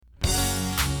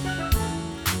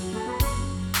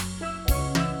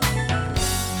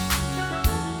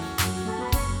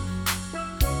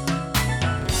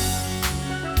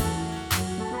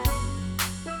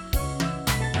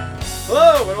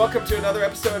and welcome to another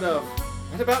episode of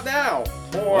What About Now?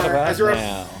 Or, What About as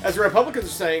Now? As the Republicans are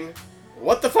saying,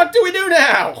 what the fuck do we do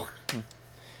now?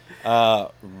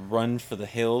 Run for the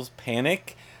hills,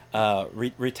 panic,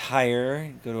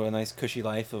 retire, go to a nice cushy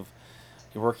life of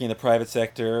you're working in the private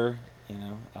sector,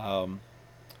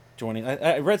 joining.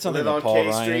 I read something Live about on Paul K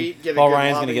Ryan. Street, get a Paul good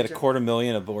Ryan's going to lobbying get job.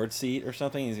 $250,000 a board seat or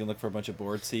something. He's going to look for a bunch of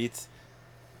board seats.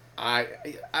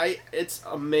 It's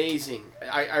amazing.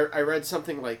 I read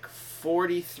something like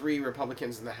 43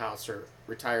 Republicans in the House are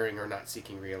retiring or not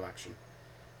seeking re-election.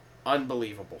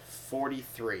 Unbelievable.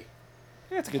 43.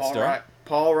 Yeah, it's a good start.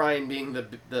 Paul Ryan being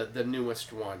the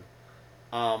newest one.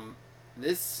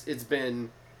 It's been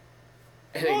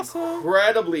an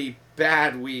incredibly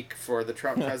bad week for the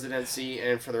Trump presidency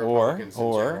and for the Republicans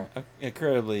in general. An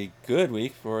incredibly good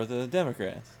week for the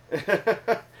Democrats.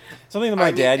 Something that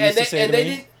my dad used to say to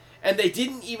me. And they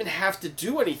didn't even have to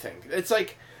do anything. It's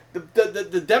like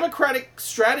the Democratic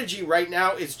strategy right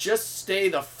now is just stay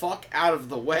the fuck out of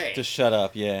the way. Just shut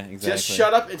up, yeah, exactly. Just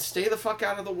shut up and stay the fuck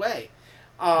out of the way.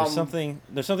 There's something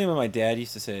that my dad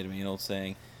used to say to me, an old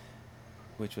saying,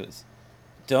 which was,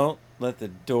 "Don't let the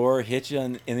door hit you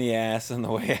in the ass on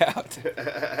the way out."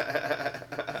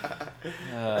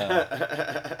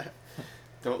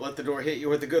 Don't let the door hit you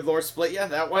where the good Lord split you.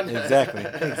 That one.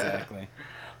 Exactly.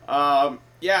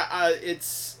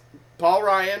 It's Paul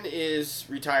Ryan is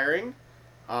retiring.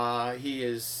 He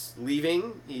is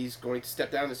leaving. He's going to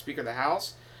step down as Speaker of the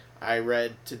House. I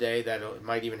read today that it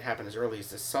might even happen as early as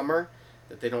this summer.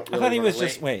 That they don't. Really I thought he was wait.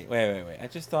 just wait. I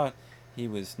just thought he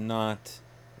was not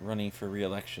running for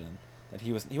re-election. That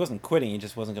he wasn't quitting. He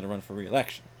just wasn't going to run for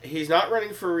re-election. He's not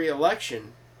running for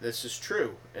re-election. This is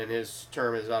true, and his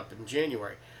term is up in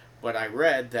January. But I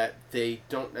read that they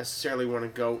don't necessarily want to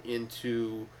go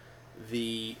into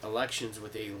the elections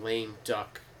with a lame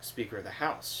duck Speaker of the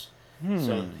House.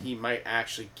 So he might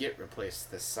actually get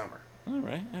replaced this summer. All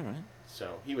right.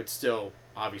 So he would still,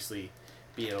 obviously,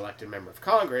 be an elected member of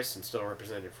Congress and still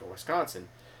representative for Wisconsin,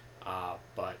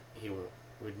 but he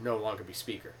would no longer be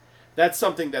Speaker. That's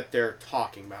something that they're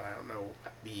talking about. I don't know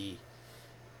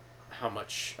how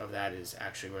much of that is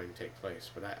actually going to take place,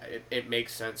 but it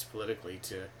makes sense politically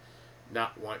to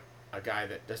not want a guy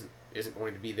that isn't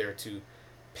going to be there to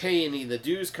pay any of the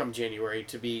dues come January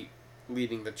to be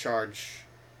leading the charge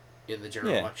in the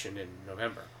general election in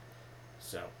November.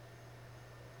 So,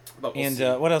 but we'll see.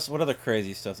 What else? What other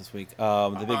crazy stuff this week?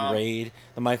 The big raid,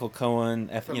 the Michael Cohen,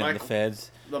 the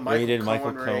feds raided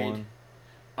Michael Cohen.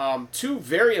 Two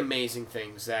very amazing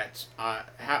things that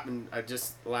happened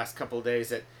just the last couple of days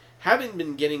that haven't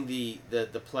been getting the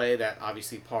play that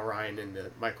obviously Paul Ryan and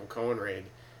the Michael Cohen raid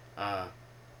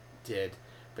did.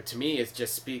 But to me, it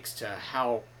just speaks to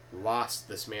how lost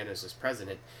this man is as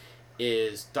president.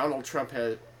 Is Donald Trump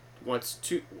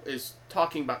is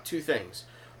talking about two things.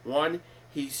 One,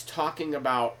 he's talking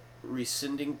about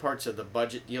rescinding parts of the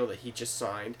budget deal that he just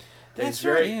signed. That's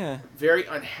very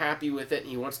unhappy with it,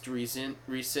 and he wants to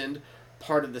rescind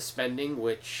part of the spending,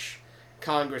 which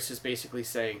Congress is basically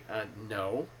saying,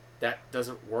 no, that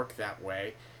doesn't work that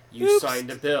way. You signed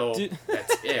a bill.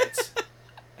 That's it.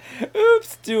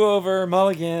 Oops, do-over,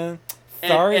 mulligan.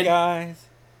 Sorry, guys.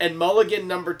 And mulligan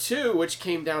number 2, which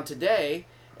came down today,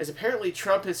 is apparently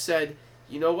Trump has said,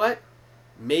 you know what?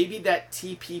 Maybe that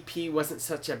TPP wasn't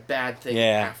such a bad thing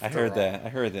after I heard all. that. I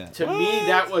heard that. To me,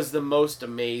 that was the most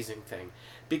amazing thing.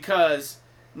 Because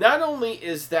not only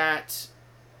is that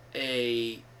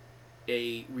a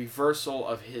reversal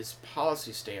of his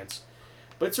policy stance,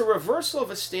 but it's a reversal of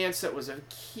a stance that was a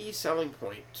key selling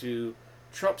point to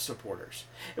Trump supporters.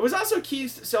 It was also a key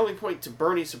selling point to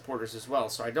Bernie supporters as well,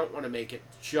 so I don't want to make it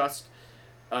just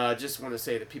want to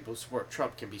say that people who support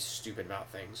Trump can be stupid about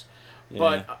things.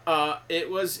 Yeah. But it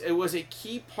was a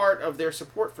key part of their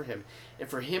support for him. And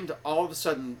for him to all of a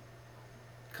sudden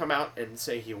come out and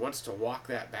say he wants to walk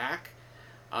that back,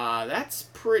 that's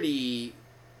pretty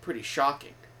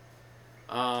shocking.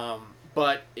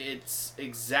 But it's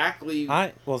exactly...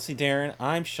 see, Darren,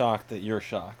 I'm shocked that you're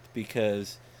shocked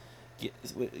because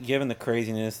given the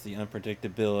craziness, the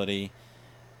unpredictability,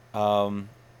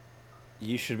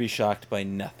 you should be shocked by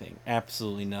nothing.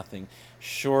 Absolutely nothing.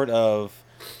 Short of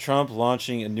Trump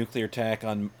launching a nuclear attack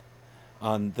on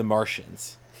the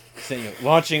Martians.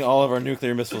 Launching all of our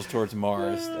nuclear missiles towards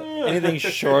Mars. Anything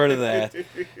short of that. To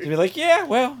be like, yeah,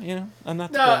 well, I'm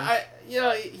not surprised.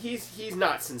 He's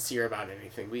not sincere about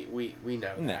anything. We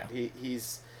know that.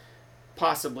 He's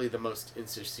possibly the most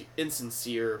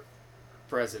insincere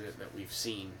president that we've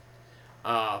seen.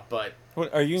 But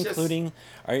what are you including?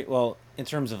 In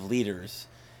terms of leaders,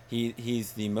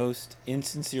 he's the most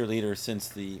insincere leader since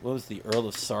the Earl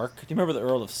of Sark. Do you remember the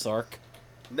Earl of Sark?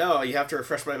 No, you have to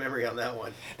refresh my memory on that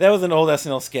one. That was an old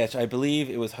SNL sketch. I believe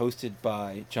it was hosted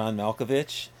by John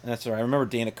Malkovich. And that's right. I remember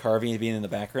Dana Carvey being in the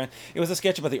background. It was a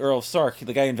sketch about the Earl of Sark,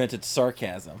 the guy who invented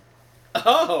sarcasm.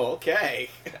 Oh, okay.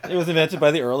 It was invented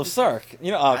by the Earl of Sark.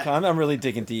 You know, I'm really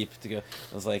digging deep to go.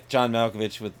 It was like John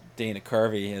Malkovich with Dana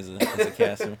Carvey as a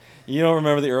cast. You don't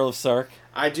remember the Earl of Sark?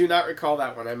 I do not recall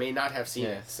that one. I may not have seen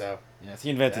Yeah. it, so... Yes,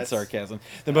 he invented sarcasm.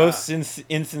 The most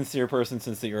insincere person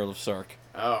since the Earl of Sark.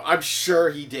 Oh, I'm sure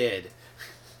he did.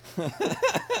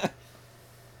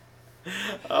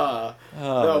 No,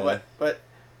 man. but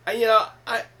you know,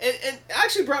 it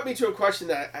actually brought me to a question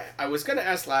that I was going to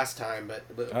ask last time, but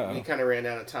we kind of ran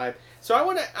out of time. So I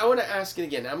want to ask it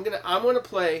again. I'm gonna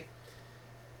play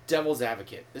Devil's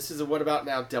Advocate. This is a What About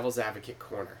Now Devil's Advocate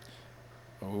corner.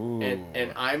 Ooh.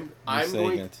 And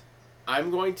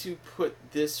I'm going to put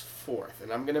this forth,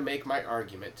 and I'm going to make my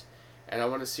argument, and I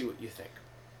want to see what you think.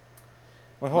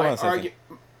 Well, hold on a second.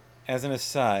 As an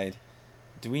aside,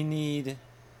 do we need?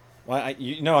 Well,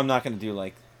 I'm not going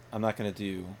to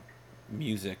do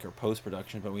music or post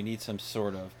production, but we need some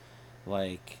sort of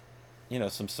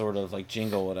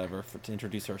jingle, whatever, to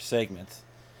introduce our segments.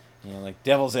 You know, like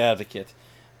Devil's Advocate,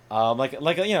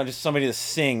 just somebody to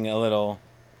sing a little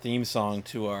theme song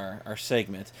to our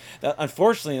segment.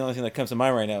 Unfortunately, the only thing that comes to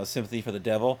mind right now is Sympathy for the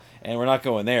Devil, and we're not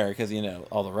going there because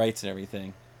all the rights and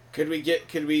everything. Could we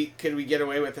get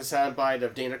away with a soundbite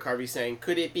of Dana Carvey saying,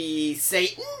 "Could it be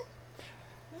Satan?"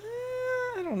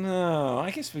 I don't know.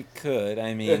 I guess we could.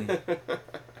 I mean,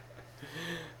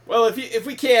 well, if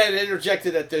we can interject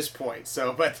it at this point.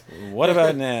 So, but what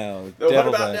about now? What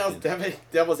about now?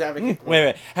 Devil's Advocate.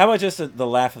 Wait. How about just the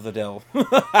laugh of the devil?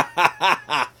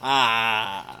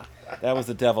 That was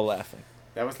the devil laughing.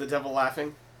 That was the devil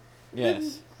laughing? Yes.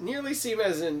 Didn't nearly seem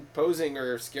as imposing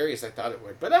or scary as I thought it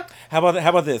would. But how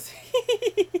about this?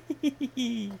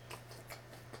 He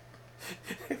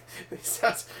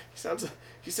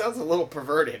sounds a little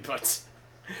perverted, but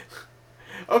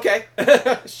okay,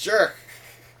 sure.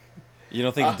 You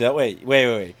don't think the devil?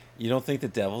 Wait. You don't think the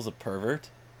devil's a pervert?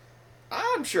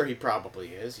 I'm sure he probably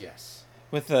is. Yes.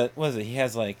 With what is it? He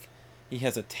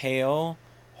has a tail,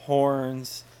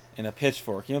 horns, and a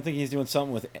pitchfork. You don't think he's doing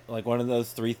something with like one of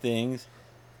those three things?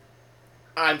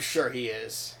 I'm sure he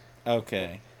is.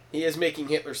 Okay. He is making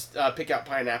Hitler pick out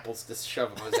pineapples to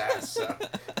shove in his ass.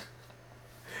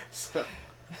 So.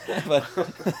 But.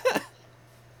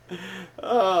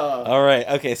 All right.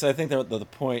 Okay. So I think the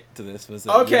point to this was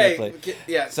that okay.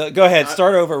 Yeah. So go ahead.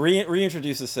 Start over.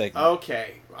 Reintroduce the segment.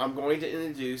 Okay. I'm going to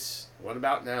introduce What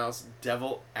About Now's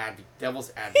Devil's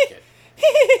Advocate.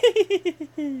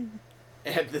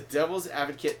 And the Devil's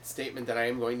Advocate statement that I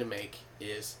am going to make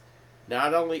is,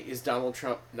 not only is Donald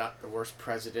Trump not the worst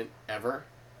president ever,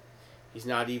 he's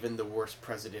not even the worst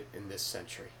president in this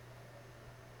century.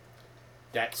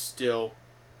 That's still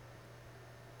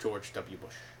George W.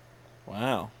 Bush.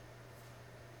 Wow.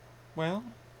 Well,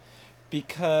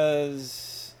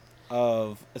 because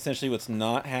of essentially what's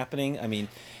not happening. I mean,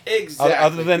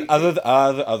 exactly.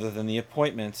 Other than the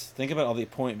appointments, think about all the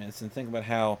appointments and think about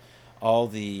how all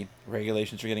the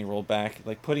regulations are getting rolled back,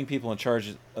 like putting people in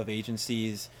charge of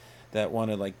agencies that want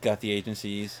to gut the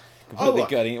agencies. Completely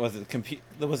gutting. Was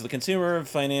the Consumer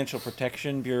Financial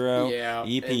Protection Bureau,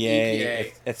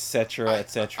 EPA, etc.,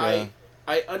 etc.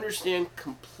 I understand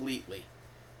completely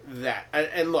that,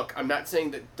 and look, I'm not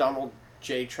saying that Donald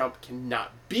J. Trump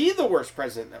cannot be the worst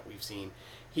president that we've seen.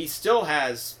 He still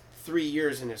has 3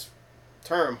 years in his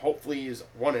term. Hopefully, his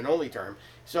one and only term.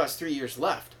 He still has 3 years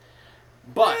left.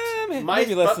 But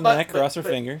maybe less than that. Cross our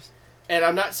fingers. And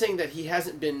I'm not saying that he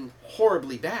hasn't been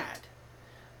horribly bad.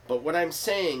 But what I'm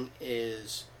saying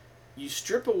is, you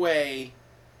strip away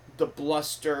the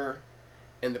bluster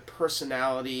and the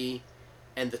personality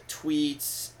and the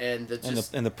tweets and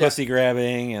the pussy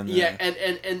grabbing and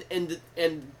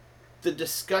the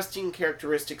disgusting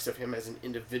characteristics of him as an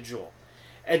individual,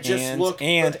 might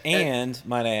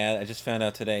I add, I just found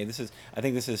out today. I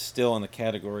think this is still in the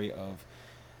category of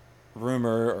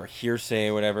rumor or hearsay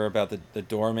or whatever about the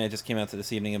doorman. It just came out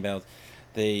this evening about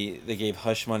they gave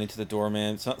hush money to the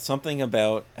doorman. Something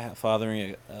about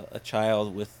fathering a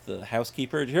child with the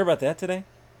housekeeper. Did you hear about that today?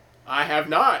 I have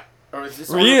not. Or is this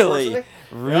really?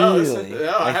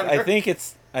 No, I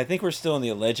think we're still in the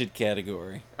alleged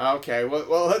category. Okay.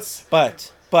 Well, let's.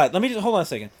 But let me just hold on a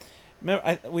second.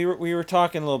 Remember, we were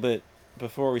talking a little bit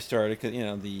before we started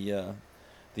because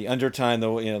the undertime, the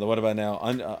What About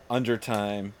Now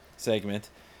undertime segment.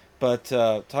 But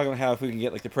talking about how if we can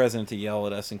get the president to yell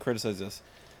at us and criticize us,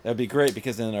 that'd be great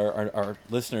because then our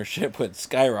listenership would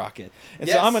skyrocket. And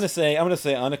yes. So I'm gonna say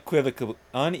unequivocally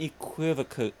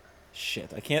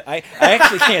Shit, I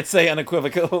actually can't say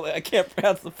unequivocal. I can't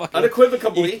pronounce the fucking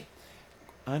Unequivocally.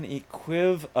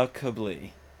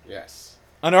 unequivocably. Yes.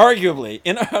 Unarguably.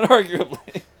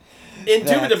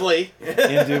 Indubitably.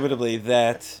 Indubitably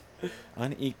that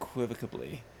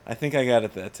unequivocably. I think I got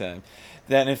it that time.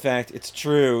 That in fact it's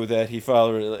true that he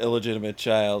fathered an illegitimate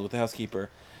child with the housekeeper.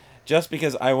 Just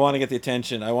because I want to get the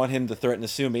attention, I want him to threaten to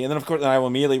sue me, and then of course I will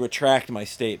immediately retract my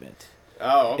statement.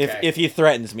 Oh, okay. If he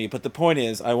threatens me, but the point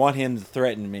is, I want him to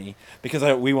threaten me because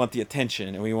we want the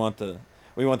attention and we want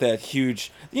that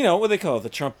huge, what they call it, the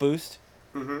Trump boost.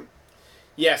 Mm-hmm.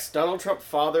 Yes, Donald Trump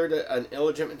fathered an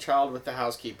illegitimate child with the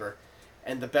housekeeper,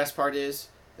 and the best part is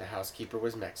the housekeeper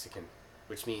was Mexican,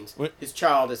 which means his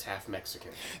child is half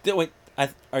Mexican. Wait,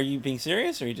 are you being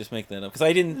serious, or are you just making that up? Because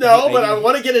I didn't. No, but I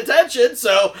want to get attention,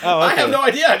 so Oh, okay. I have no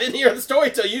idea. I didn't hear the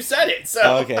story till you said it. So.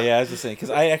 Oh, okay, yeah, I was just saying because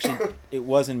it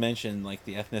wasn't mentioned like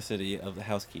the ethnicity of the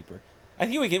housekeeper. I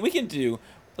think we can do.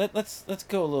 Let's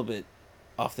go a little bit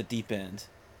off the deep end.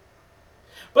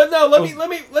 But no, let me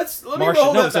roll Martian.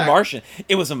 No, that it was back. a Martian.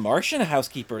 It was a Martian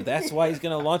housekeeper. That's why he's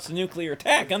going to launch the nuclear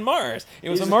attack on Mars. It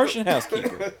was a Martian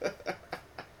housekeeper.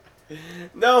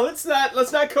 No, let's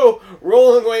not go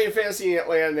rolling away in fantasy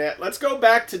land yet. Let's go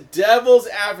back to Devil's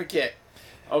Advocate.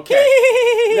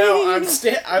 Okay. Now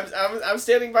I'm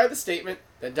standing by the statement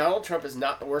that Donald Trump is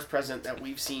not the worst president that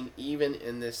we've seen even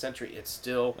in this century. It's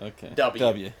still okay.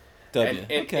 W. Okay.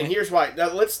 And here's why.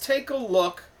 Now let's take a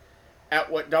look at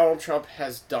what Donald Trump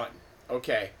has done.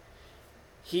 Okay.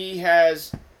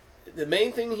 The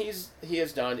main thing he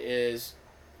has done is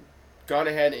gone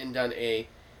ahead and done a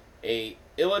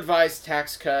ill-advised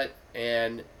tax cut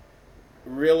and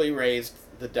really raised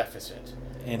the deficit.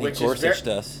 And he Gorsuched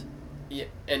us. Yeah,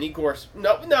 and he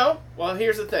No. Well,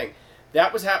 here's the thing.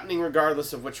 That was happening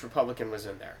regardless of which Republican was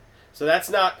in there. So that's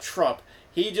not Trump.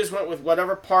 He just went with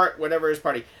whatever his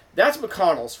party. That's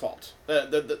McConnell's fault.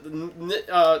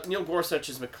 Neil Gorsuch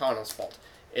is McConnell's fault.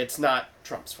 It's not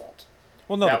Trump's fault.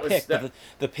 Well, no,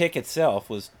 the pick itself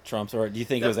was Trump's, or do you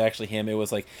think it was actually him? It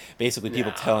was like basically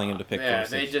people telling him to pick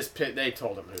Gorsuch. They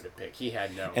told him who to pick. He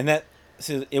had no. And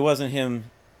it wasn't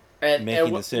him making the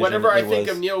decision. Whenever I think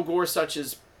of Neil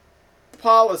Gorsuch's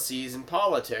policies and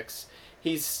politics,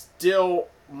 he's still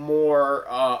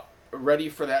more ready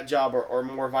for that job or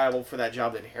more viable for that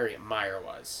job than Harriet Mier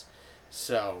was.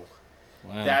 So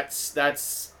wow.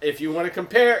 That's if you want to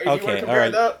compare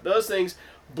those things.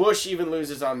 Bush even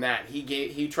loses on that.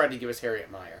 He tried to give us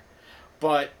Harriet Mier,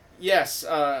 but yes,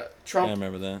 Trump. I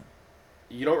remember that.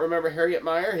 You don't remember Harriet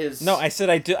Mier? No, I said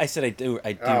I do. I do.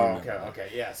 Oh, okay,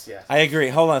 yes. I agree.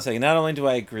 Hold on a second. Not only do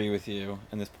I agree with you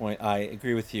on this point, I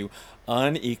agree with you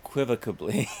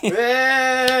unequivocally.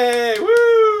 Hey,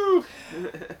 woo!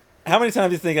 How many times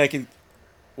do you think I could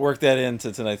work that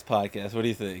into tonight's podcast? What do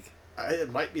you think?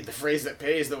 It might be the phrase that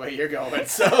pays the way you're going.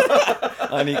 So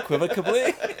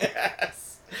unequivocally. Yes.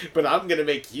 But I'm going to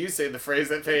make you say the phrase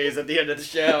that pays at the end of the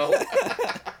show.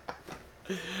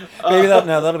 Maybe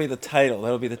that'll be the title.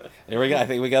 There we go. I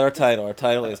think we got our title. Our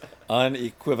title is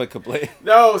unequivocally.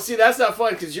 No, see, that's not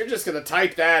fun because you're just going to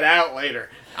type that out later.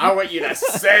 I want you to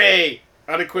say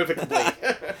unequivocally.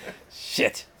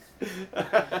 Shit.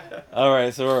 All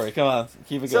right, so Rory, come on,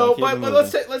 keep it going.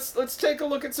 But let's take a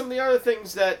look at some of the other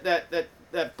things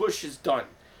that Bush has done,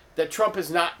 that Trump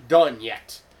has not done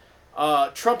yet.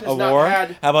 Trump has not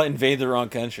had. How about invade the wrong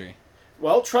country?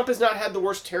 Well, Trump has not had the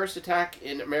worst terrorist attack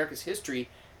in America's history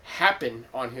happen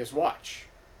on his watch.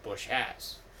 Bush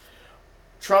has.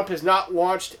 Trump has not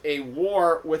launched a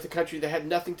war with a country that had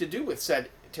nothing to do with said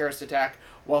terrorist attack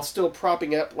while still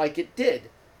propping it up like it did.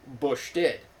 Bush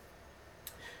did.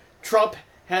 Trump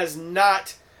has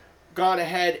not gone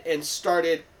ahead and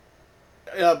started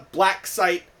black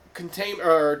site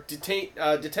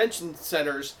detention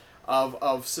centers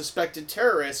of suspected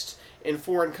terrorists in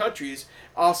foreign countries,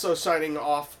 also signing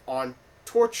off on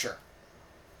torture.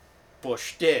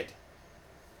 Bush did.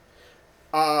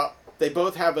 They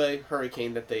both have a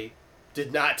hurricane that they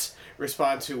did not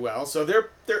respond to well, so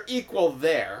they're equal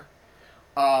there.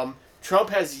 Trump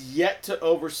has yet to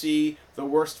oversee the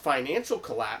worst financial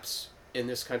collapse in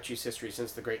this country's history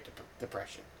since the Great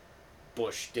Depression.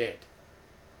 Bush did.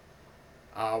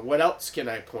 What else can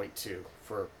I point to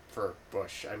for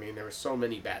Bush? I mean, there were so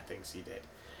many bad things he did.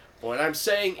 What I'm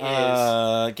saying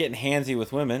is... getting handsy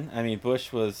with women. I mean,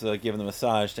 Bush was giving the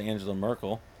massage to Angela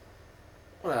Merkel.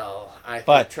 Well,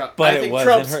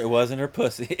 it wasn't her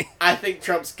pussy. I think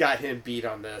Trump's got him beat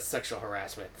on the sexual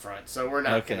harassment front, so we're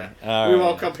not gonna. We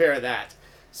won't compare that.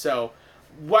 So,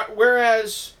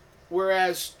 whereas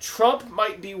Trump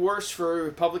might be worse for the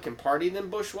Republican Party than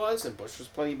Bush was, and Bush was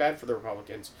plenty bad for the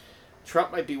Republicans.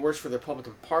 Trump might be worse for the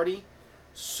Republican Party.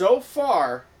 So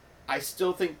far, I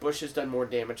still think Bush has done more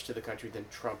damage to the country than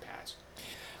Trump has.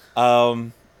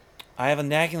 I have a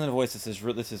nagging little voice that says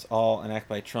this is all an act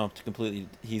by Trump to completely.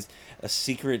 He's a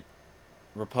secret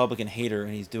Republican hater,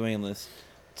 and he's doing this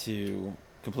to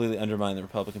completely undermine the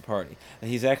Republican Party.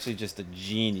 And he's actually just a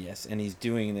genius, and he's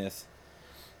doing this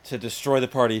to destroy the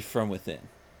party from within.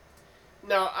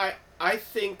 No, I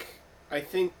think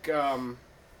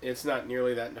it's not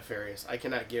nearly that nefarious. I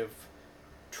cannot give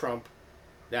Trump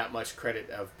that much credit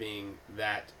of being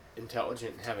that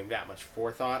intelligent and having that much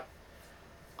forethought.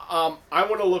 I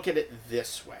want to look at it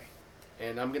this way,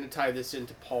 and I'm going to tie this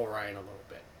into Paul Ryan a little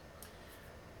bit.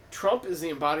 Trump is the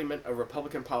embodiment of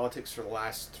Republican politics for the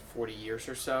last 40 years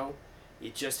or so.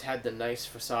 It just had the nice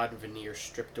facade and veneer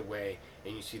stripped away,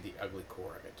 and you see the ugly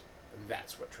core of it. And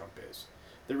that's what Trump is.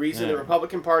 The reason the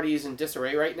Republican Party is in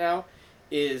disarray right now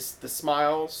is the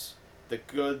smiles, the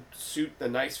good suit, the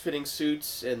nice fitting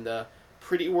suits, and the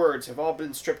pretty words have all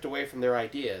been stripped away from their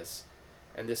ideas,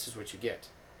 and this is what you get.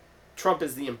 Trump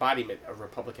is the embodiment of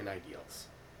Republican ideals.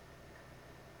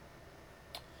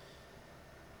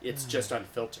 It's just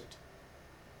unfiltered.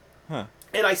 Huh.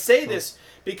 And I say this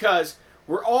because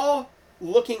we're all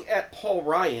looking at Paul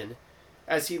Ryan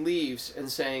as he leaves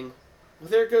and saying, well,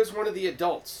 there goes one of the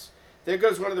adults. There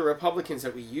goes one of the Republicans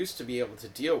that we used to be able to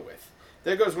deal with.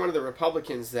 There goes one of the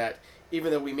Republicans that,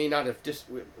 even though we may not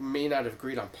have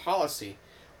agreed on policy,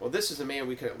 well, this is a man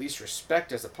we could at least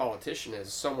respect as a politician,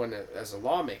 as someone, as a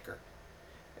lawmaker.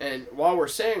 And while we're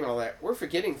saying all that, we're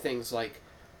forgetting things like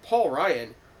Paul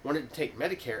Ryan wanted to take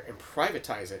Medicare and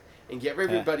privatize it and give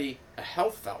everybody a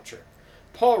health voucher.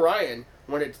 Paul Ryan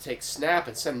wanted to take SNAP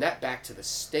and send that back to the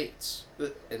states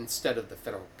instead of the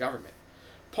federal government.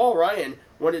 Paul Ryan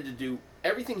wanted to do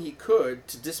everything he could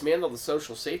to dismantle the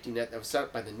social safety net that was set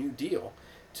up by the New Deal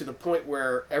to the point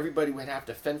where everybody would have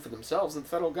to fend for themselves and the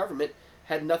federal government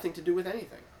had nothing to do with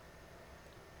anything.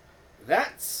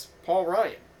 That's Paul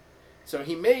Ryan. So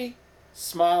he may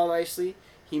smile nicely.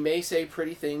 He may say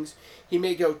pretty things. He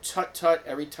may go tut-tut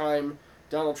every time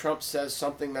Donald Trump says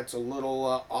something that's a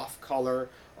little off-color,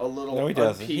 a little No, he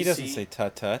doesn't. un-PC. He doesn't say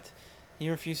tut-tut. He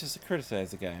refuses to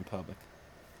criticize the guy in public.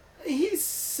 He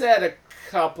said a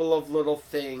couple of little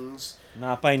things.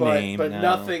 Not by name, but no.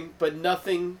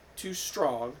 nothing too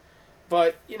strong.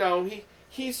 But,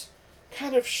 he's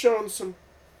kind of shown some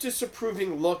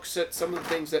disapproving looks at some of the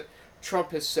things that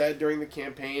Trump has said during the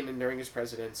campaign and during his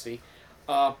presidency.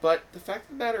 But the fact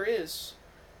of the matter is,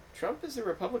 Trump is the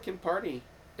Republican Party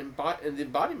and the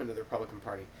embodiment of the Republican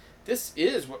Party. This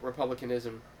is what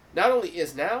Republicanism not only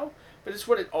is now, but it's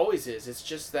what it always is. It's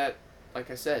just that, like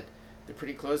I said, the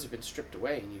pretty clothes have been stripped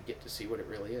away and you get to see what it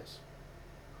really is.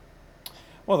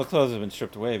 Well, the clothes have been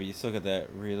stripped away, but you still got that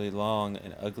really long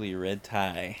and ugly red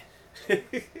tie.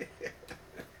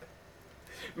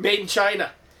 Made in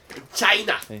China. In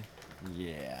China.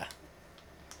 Yeah.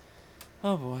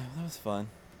 Oh boy, that was fun.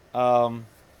 I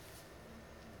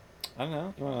don't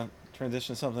know. You want to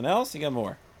transition to something else? You got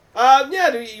more? Yeah.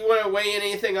 Do you want to weigh in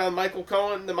anything on Michael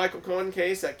Cohen, the Michael Cohen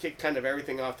case that kicked kind of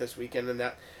everything off this weekend, and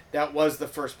that was the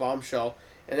first bombshell,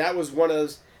 and that was one of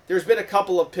those. There's been a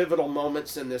couple of pivotal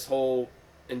moments in this whole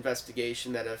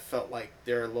investigation that have felt like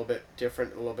they're a little bit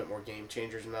different, a little bit more game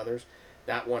changers than others.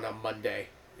 That one on Monday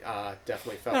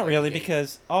definitely felt. Not like really,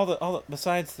 because all the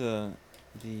besides the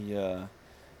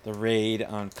raid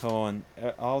on Cohen,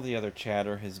 all the other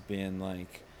chatter has been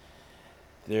like,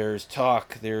 there's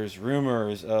talk, there's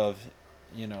rumors of,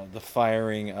 the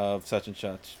firing of such and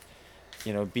such,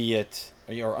 be it,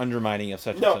 or undermining of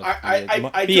such and such.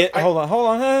 Hold on.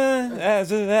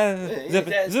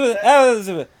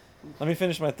 Let me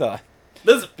finish my thought.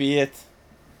 Be it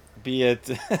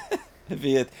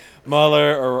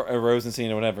Mueller or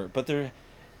Rosenstein or whatever. But there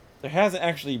hasn't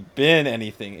actually been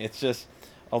anything. It's just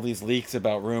all these leaks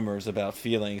about rumors, about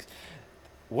feelings.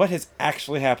 What has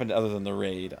actually happened other than the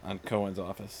raid on Cohen's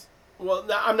office? Well,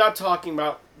 I'm not talking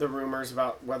about the rumors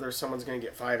about whether someone's going to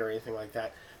get fired or anything like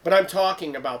that. But I'm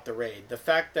talking about the raid. The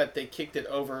fact that they kicked it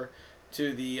over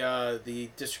to the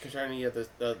district attorney of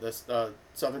the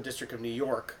Southern District of New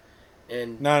York.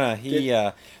 And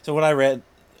so what I read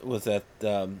was that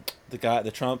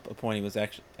the Trump appointee was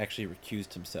actually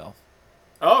recused himself.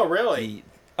 Oh, really? You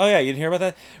didn't hear about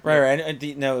that?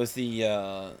 Right. No, it was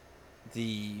the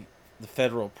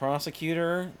federal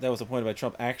prosecutor that was appointed by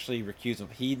Trump actually recused him.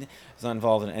 He was not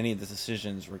involved in any of the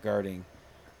decisions regarding.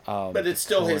 But it's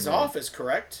still his office,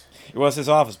 correct? It was his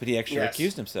office, but he actually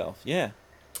recused himself. Yeah.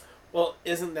 Well,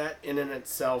 isn't that in and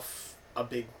itself a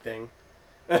big thing?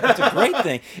 It's a great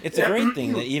thing. It's a great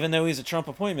thing that even though he's a Trump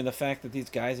appointment, the fact that these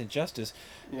guys in justice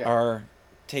are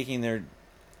taking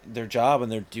their job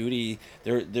and their duty.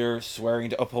 They're swearing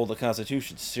to uphold the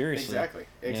Constitution seriously. Exactly.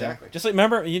 Exactly. Just like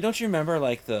remember, don't you remember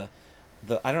like the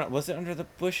I don't know, was it under the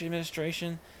Bush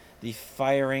administration, the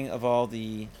firing of all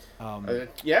the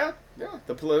Yeah.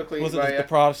 The politically was it by, the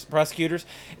prosecutors?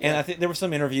 And Yeah. I think there was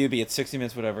some interview, be it 60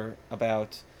 Minutes, whatever,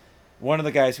 about one of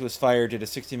the guys who was fired did a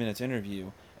 60 Minutes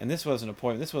interview, and this wasn't a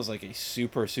point. This was like a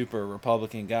super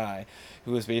Republican guy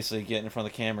who was basically getting in front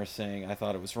of the camera saying, "I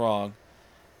thought it was wrong,"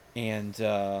 and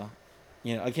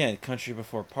again, country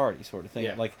before party sort of thing.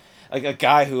 Yeah. Like a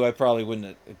guy who I probably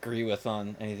wouldn't agree with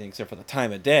on anything except for the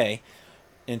time of day,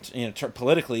 and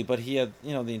politically, but he had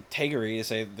the integrity to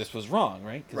say this was wrong,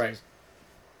 right? 'Cause Right.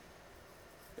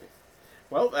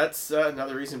 Well, that's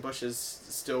another reason Bush is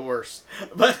still worse.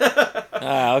 But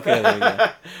okay, there you go.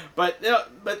 but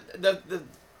the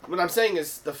what I'm saying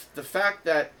is the fact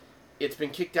that it's been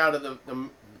kicked out of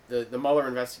the Mueller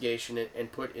investigation and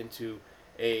put into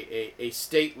a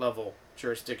state level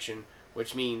jurisdiction,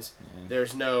 which means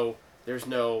there's no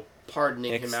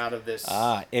pardoning him out of this.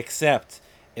 Except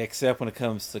when it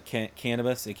comes to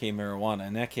cannabis, aka marijuana.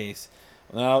 In that case,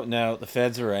 no, the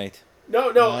feds are right. No.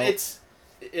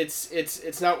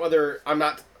 It's not whether I'm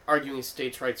not arguing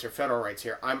states' rights or federal rights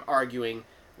here. I'm arguing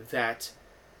that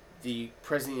the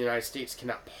president of the United States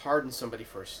cannot pardon somebody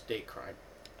for a state crime.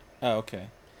 Oh, okay.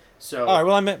 So, all right.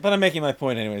 Well, I'm making my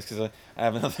point anyways because I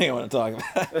have another thing I want to talk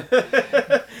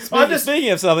about. Speaking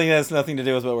of something that has nothing to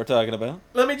do with what we're talking about.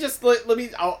 Let me.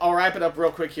 I'll wrap it up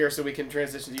real quick here so we can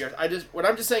transition to yours. What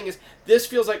I'm just saying is this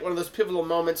feels like one of those pivotal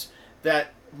moments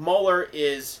that Mueller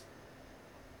is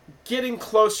getting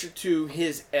closer to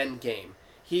his end game.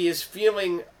 He is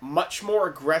feeling much more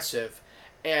aggressive,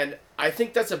 and I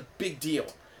think that's a big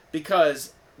deal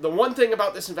because the one thing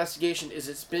about this investigation is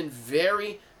it's been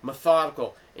very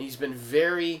methodical, and he's been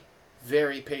very,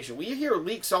 very patient. We hear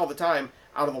leaks all the time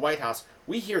out of the White House.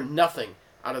 We hear nothing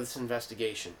out of this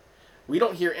investigation. We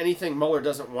don't hear anything Mueller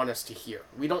doesn't want us to hear.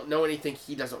 We don't know anything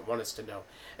he doesn't want us to know.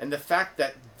 And the fact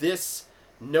that this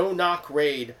no-knock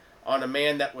raid on a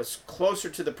man that was closer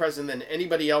to the president than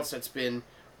anybody else that's been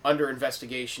under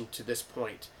investigation to this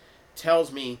point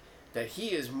tells me that he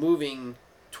is moving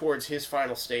towards his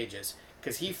final stages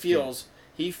because he feels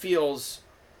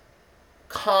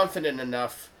confident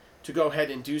enough to go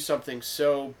ahead and do something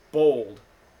so bold,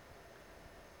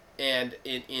 and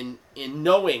in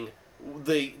knowing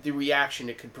the reaction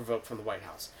it could provoke from the White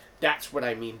House. That's what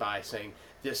I mean by saying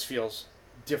this feels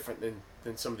different than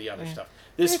some of the other stuff.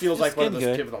 This feels like one of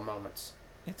those pivotal moments.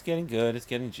 It's getting good. It's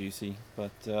getting juicy,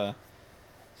 but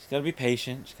just gotta be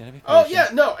patient. Just gotta be patient. Oh yeah,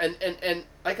 no, and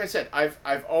like I said,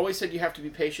 I've always said you have to be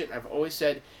patient. I've always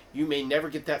said you may never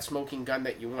get that smoking gun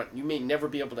that you want. You may never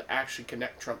be able to actually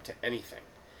connect Trump to anything.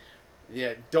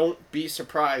 Yeah, don't be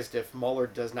surprised if Mueller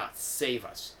does not save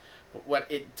us. But what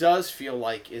it does feel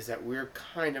like is that we're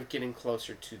kind of getting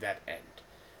closer to that end.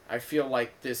 I feel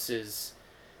like this is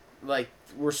like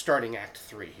we're starting Act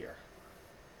 3 here.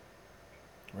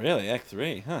 Really? Act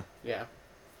 3? Huh. Yeah.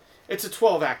 It's a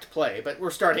 12-act play, but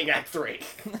we're starting Act 3.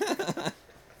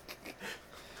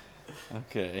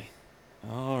 Okay.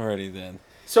 Alrighty then.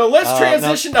 So let's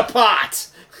transition to pot!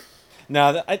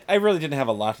 No, I really didn't have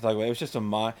a lot to talk about. It was just a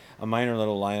minor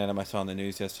little line item I saw on the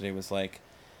news yesterday. It was like,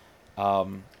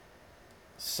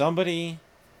 somebody,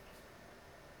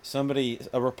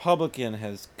 a Republican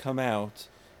has come out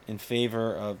in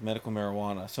favor of medical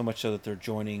marijuana, so much so that they're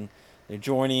joining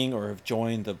or have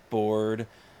joined the board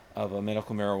of a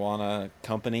medical marijuana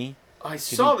company. I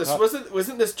saw this.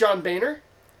 Wasn't this John Boehner?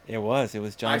 It was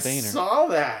John Boehner. I saw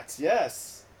that,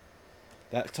 yes.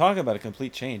 Talk about a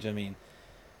complete change. I mean,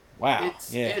 wow.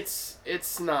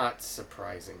 It's not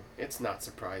surprising. It's not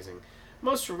surprising.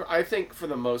 I think for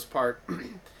the most part,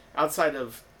 outside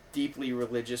of deeply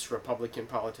religious Republican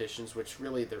politicians, which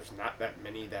really there's not that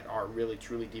many that are really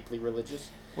truly deeply religious.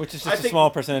 Which is just a small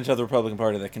percentage of the Republican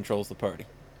Party that controls the party.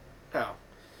 Oh.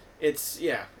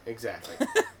 Yeah, exactly.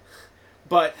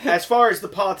 But as far as the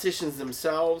politicians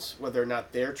themselves, whether or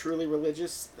not they're truly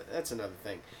religious, that's another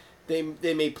thing.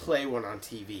 They may play one on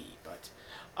TV, but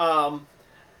I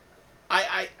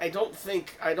don't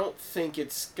think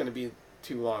it's going to be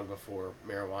too long before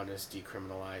marijuana is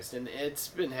decriminalized, and it's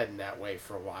been heading that way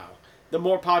for a while. The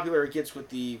more popular it gets with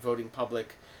the voting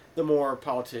public, the more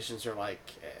politicians are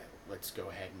like, let's go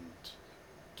ahead and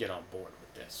get on board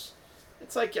with this.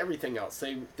 It's like everything else.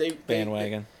 They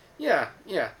bandwagon. Yeah.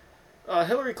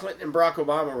 Hillary Clinton and Barack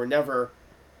Obama were never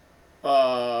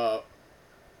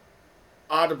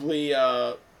audibly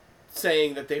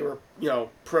saying that they were,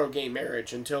 pro-gay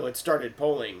marriage until it started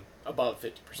polling above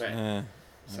 50%.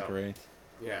 So great.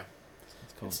 Yeah.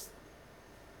 That's cool.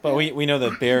 But we know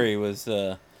that Barry was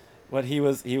he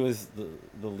was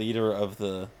the leader of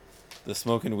the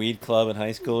smoking weed club in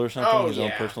high school or something. Oh, His own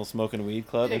yeah. personal smoking weed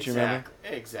club. Don't you remember?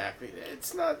 Exactly.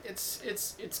 It's not.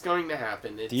 It's going to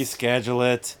happen. It's,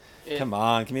 Deschedule it. Come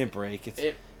on, give me a break. It's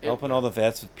helping all the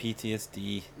vets with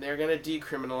PTSD. They're gonna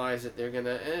decriminalize it. And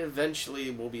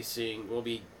eventually we'll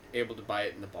be able to buy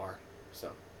it in the bar.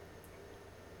 So.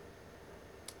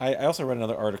 I also read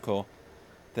another article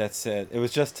that said, it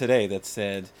was just today, that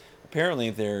said apparently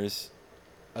there's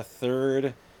a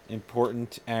third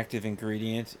important active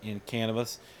ingredient in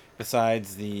cannabis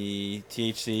besides the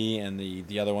THC and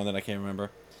the other one that I can't remember.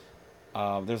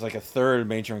 There's like a third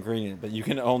major ingredient, but you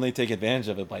can only take advantage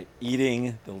of it by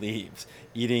eating the leaves,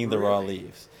 eating the raw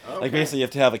leaves. Okay. Like basically you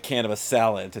have to have a cannabis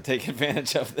salad to take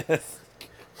advantage of this.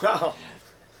 Wow.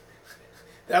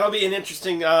 That'll be an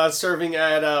interesting serving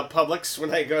at Publix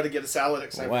when I go to get a salad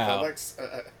at Publix.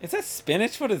 Is that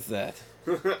spinach? What is that?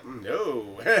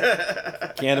 No.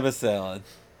 Cannabis salad.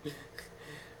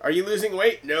 Are you losing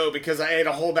weight? No, because I ate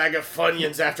a whole bag of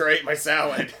Funyuns after I ate my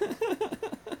salad.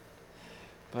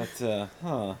 But,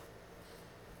 man.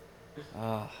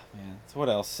 So what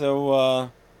else? So,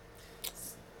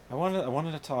 I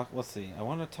wanted to talk, let's see. I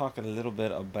wanted to talk a little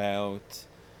bit about,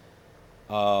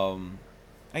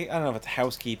 I don't know if it's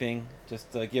housekeeping.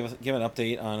 Just give an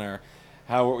update on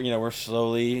how we're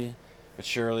slowly but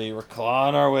surely we're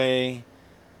clawing our way,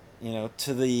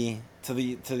 to the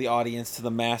audience, to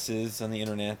the masses on the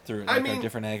internet through our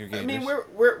different aggregators. I mean,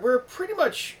 we're pretty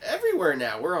much everywhere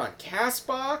now. We're on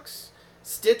Castbox,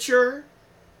 Stitcher,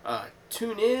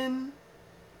 TuneIn,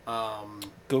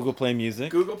 Google Play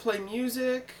Music,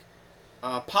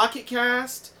 Pocket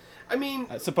Cast. I mean,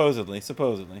 supposedly.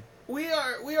 We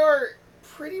are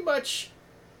pretty much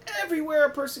everywhere a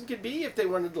person could be if they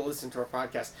wanted to listen to our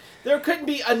podcast. There couldn't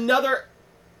be another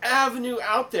avenue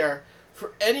out there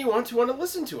for anyone to want to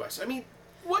listen to us. I mean,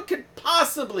 what could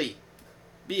possibly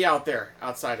be out there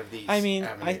outside of these avenues?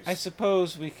 I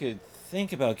suppose we could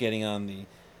think about getting on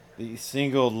the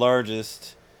single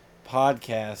largest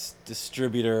podcast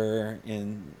distributor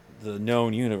in the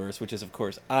known universe, which is, of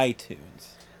course,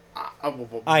 iTunes.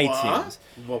 iTunes.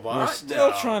 We're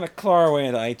still trying to claw our way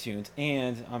into iTunes,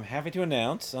 and I'm happy to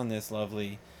announce on this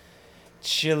lovely,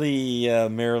 chilly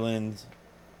Maryland,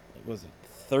 was it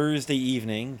Thursday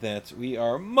evening, that we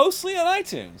are mostly on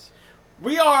iTunes.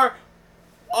 We are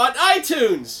on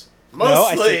iTunes.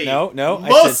 Mostly.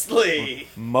 Mostly.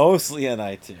 Mostly on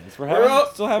iTunes.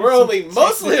 We're only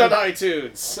mostly on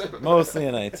iTunes. Mostly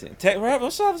on iTunes. We're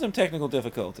still having some technical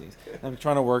difficulties. I'm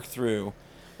trying to work through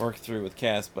with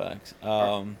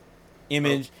Castbox.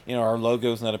 Image, our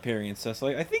logo's not appearing and stuff. So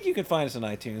I think you can find us on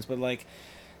iTunes, but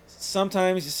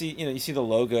sometimes you see the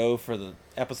logo for the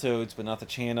episodes, but not the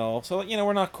channel. So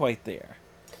we're not quite there.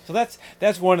 So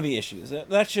that's one of the issues.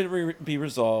 That should be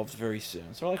resolved very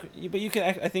soon. So but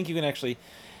I think you can actually,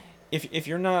 if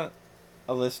you're not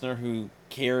a listener who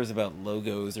cares about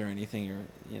logos or anything, or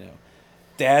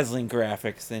dazzling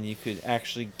graphics, then you could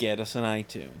actually get us on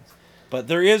iTunes. But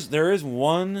there is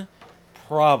one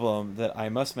problem that I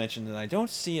must mention that I don't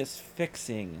see us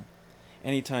fixing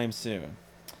anytime soon.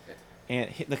 And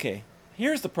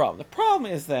here's the problem. The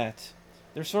problem is that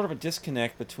there's sort of a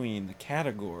disconnect between the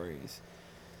categories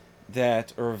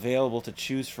that are available to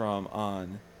choose from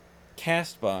on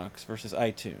Castbox versus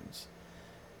iTunes.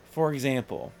 For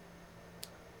example,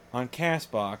 on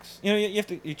Castbox, you have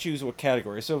to choose what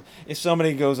category. So if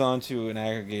somebody goes on to an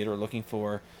aggregator looking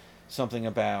for something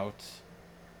about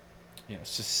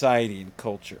society and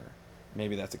culture,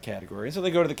 maybe that's a category. And so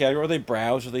they go to the category, or they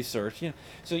browse, or they search.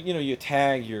 So you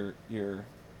tag your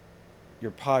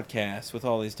podcast with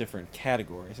all these different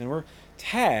categories, and we're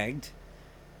tagged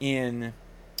in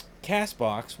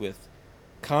Castbox with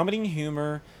comedy and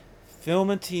humor,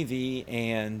 film and TV,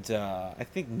 and I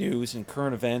think news and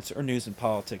current events, or news and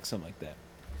politics, something like that.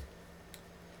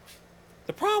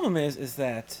 The problem is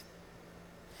that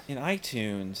in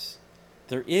iTunes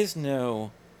there is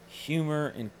no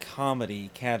humor and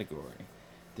comedy category.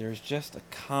 There's just a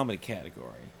comedy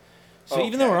category. So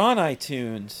even though we're on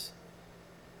iTunes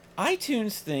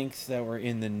thinks that we're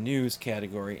in the news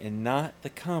category and not the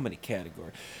comedy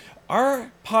category.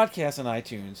 Our podcast on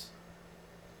iTunes,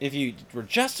 if you were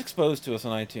just exposed to us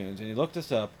on iTunes and you looked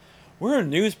us up, we're a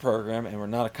news program and we're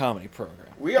not a comedy program.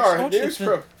 We are a news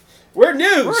program. We're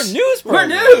news. We're a news program.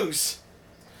 We're news.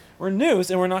 We're news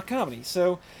and we're not comedy.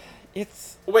 So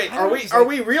it's... Wait, are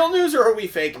we real news or are we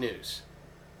fake news?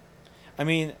 I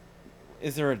mean,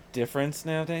 is there a difference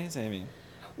nowadays? I mean...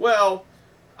 Well,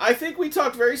 I think we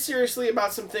talked very seriously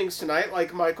about some things tonight,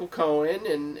 like Michael Cohen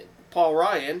and Paul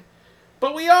Ryan.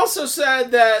 But we also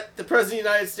said that the President of the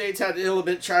United States had an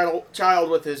illegitimate child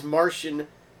with his Martian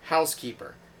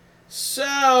housekeeper.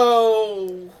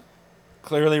 So...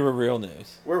 Clearly, we're real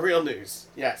news. We're real news,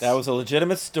 yes. That was a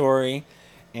legitimate story,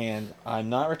 and I'm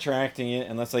not retracting it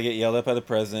unless I get yelled at by the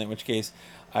president, in which case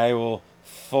I will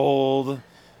fold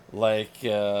like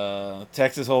a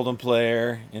Texas Hold'em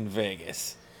player in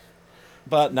Vegas.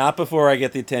 But not before I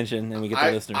get the attention and we get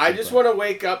the listeners. I just want to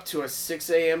wake up to a 6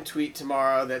 a.m. tweet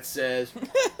tomorrow that says,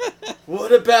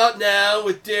 "What about now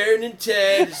with Darren and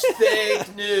Ted is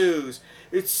fake news?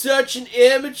 It's such an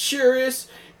amateurish,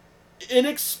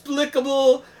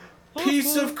 inexplicable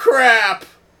piece of crap."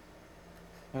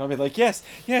 And I'll be like, yes,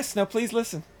 now please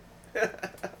listen.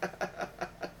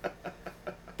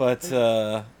 But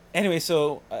anyway,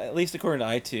 so at least according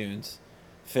to iTunes,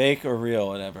 fake or real,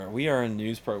 whatever, we are a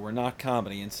news program. We're not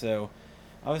comedy, and so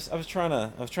I was trying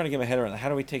to get my head around how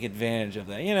do we take advantage of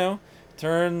that? You know,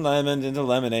 turn lemons into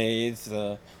lemonades.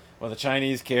 The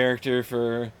Chinese character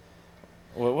for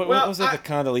what was that? The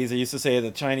Condoleezza used to say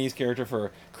the Chinese character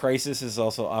for crisis is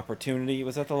also opportunity.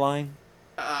 Was that the line?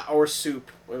 Or soup.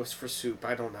 It was for soup.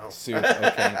 I don't know. Soup.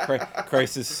 Okay.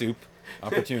 Crisis soup.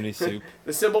 Opportunity soup.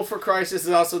 The symbol for crisis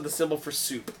is also the symbol for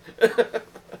soup.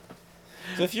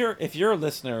 So if you're a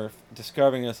listener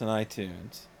discovering us on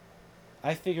iTunes,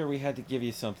 I figure we had to give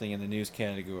you something in the news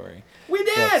category. We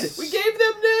did. We gave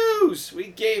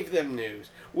them news.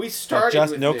 We started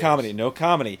just with no news. comedy. No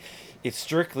comedy. It's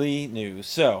strictly news.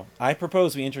 So I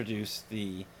propose we introduce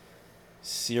the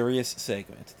serious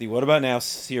segment. The What About Now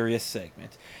serious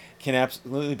segment. Can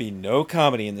absolutely be no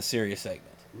comedy in the serious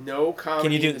segment. No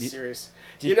comedy in the serious.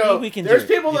 You know, there's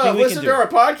people that listen to our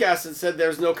podcast and said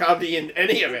there's no comedy in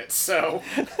any of it. So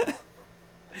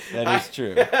that is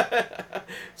true.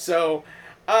 So,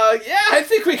 yeah, I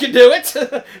think we can do it.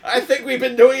 I think we've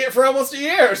been doing it for almost a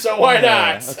year, so why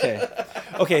not?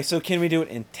 Okay. So can we do it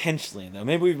intentionally though?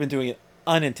 Maybe we've been doing it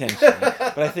unintentionally,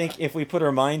 but I think if we put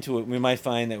our mind to it, we might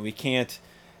find that we can't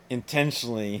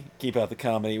intentionally keep out the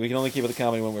comedy. We can only keep out the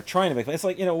comedy when we're trying to make it. It's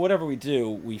like, whatever we do,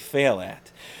 we fail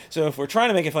at. So if we're trying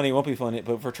to make it funny, it won't be funny.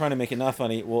 But if we're trying to make it not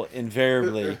funny, it will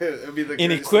invariably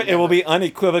it will be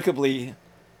unequivocally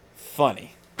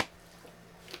funny.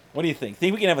 What do you think?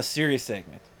 Think we can have a serious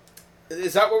segment?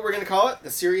 Is that what we're going to call it?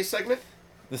 The serious segment?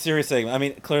 The serious segment. I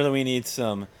mean, clearly we need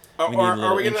some. Are we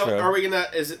gonna?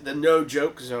 Is it the no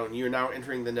joke zone? You're now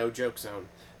entering the no joke zone.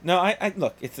 No, I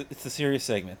look. It's a serious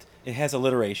segment. It has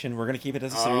alliteration. We're gonna keep it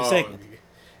as a serious segment.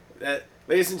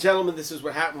 Ladies and gentlemen, this is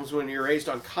what happens when you're raised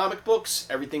on comic books.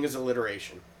 Everything is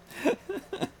alliteration.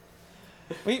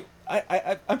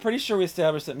 I'm pretty sure we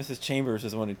established that Mrs. Chambers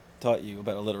is the one who taught you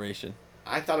about alliteration.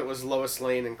 I thought it was Lois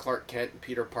Lane and Clark Kent and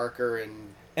Peter Parker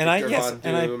and I Von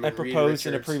Doom proposed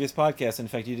in a previous podcast. In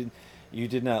fact, you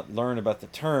did not learn about the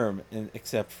term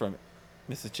except from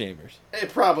Mrs. Chambers.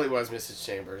 It probably was Mrs.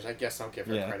 Chambers. I guess I'll give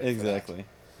her credit. Exactly. For that.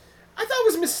 I thought it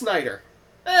was Miss Snyder.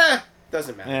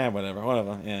 Doesn't matter. Whatever. One of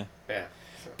them. Yeah. Yeah.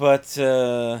 So. But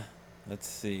let's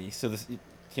see. So this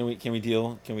can we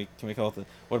call it the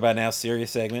What About Now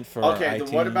serious segment for our iTunes,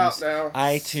 the What About Now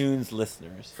iTunes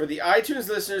listeners. For the iTunes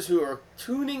listeners who are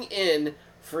tuning in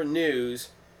for news,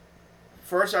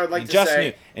 first I would like to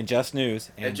say just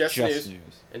news,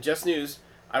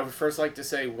 I would first like to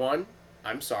say, 1,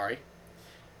 I'm sorry,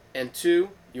 and 2,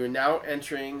 you are now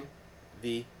entering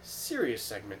the serious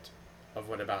segment of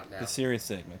What About Now. The serious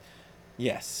segment.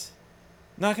 Yes.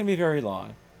 Not going to be very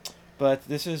long, but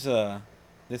this is a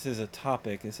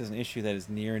topic, this is an issue that is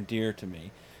near and dear to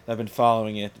me. I've been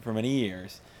following it for many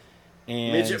years.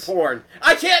 And midget porn.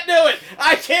 I can't do it!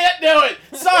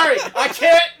 Sorry, I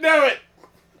can't do it!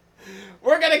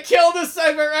 We're going to kill this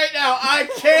segment right now. I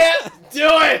can't do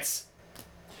it!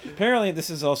 Apparently, this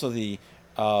is also the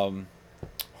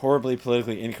horribly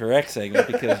politically incorrect segment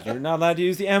because you're not allowed to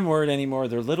use the M word anymore.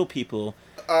 They're little people.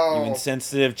 You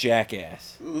insensitive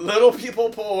jackass. Little people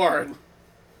porn.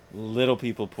 Little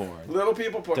people porn.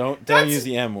 Don't use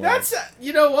the M word. That's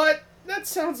you know what? That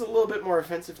sounds a little bit more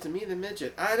offensive to me than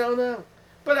midget. I don't know,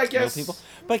 but I guess.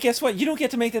 But guess what? You don't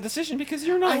get to make that decision because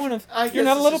you're not you're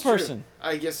not a little person.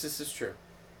 I guess this is true.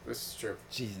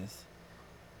 Jesus.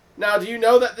 Now, do you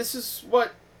know that this is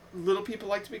what little people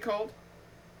like to be called?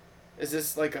 Is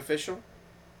this like official?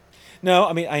 No,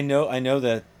 I mean I know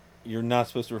that you're not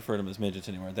supposed to refer to them as midgets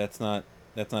anymore. That's not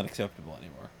acceptable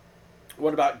anymore.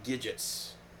 What about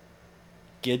gidgets?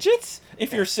 Gidgets?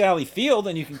 If you're Sally Field,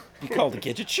 then you can be called a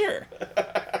gidget, sure.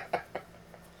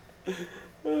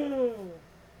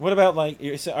 What about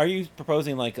are you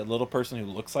proposing like a little person who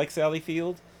looks like Sally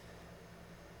Field?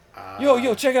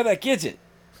 Yo, check out that gidget.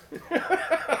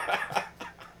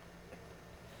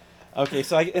 Okay,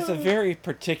 so it's a very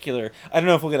particular. I don't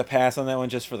know if we'll get a pass on that one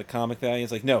just for the comic value.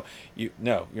 It's like, no,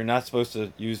 you're not supposed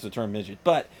to use the term midget.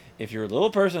 But if you're a little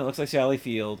person that looks like Sally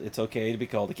Field, it's okay to be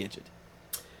called a gidget.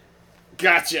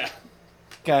 Gotcha.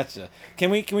 Gotcha. Can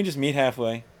we just meet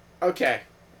halfway? Okay.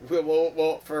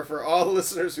 Well, for all the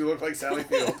listeners who look like Sally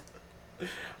Field,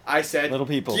 I said Little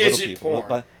people, gidget little people.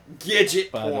 porn.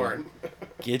 Gidget But, porn.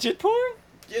 Gidget porn?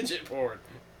 Gidget porn.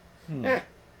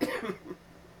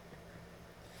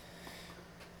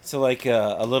 So like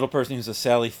a little person who's a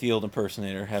Sally Field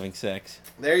impersonator having sex.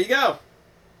 There you go.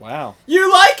 Wow.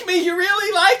 You like me. You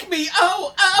really like me.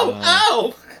 Oh,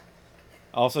 oh.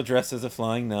 Also dressed as a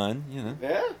flying nun, you know.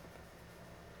 Yeah.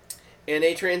 In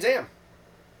a Trans Am.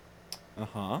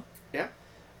 Uh-huh. Yeah.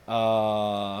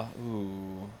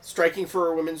 Ooh. Striking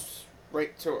for a women's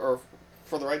right to, or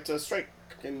for the right to strike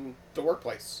in the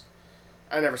workplace.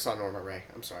 I never saw Norma Ray.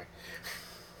 I'm sorry.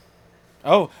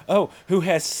 Oh, who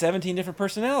has 17 different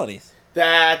personalities.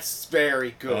 That's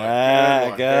very good. Ah, good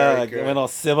one. good. Very good. A little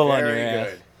Sybil on your Very ass.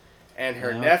 good. And her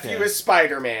Okay. nephew is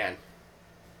Spider-Man.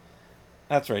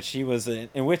 That's right. She was in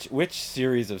which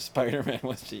series of Spider-Man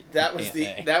was she? That was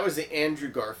A. that was the Andrew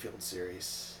Garfield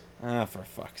series. Ah, for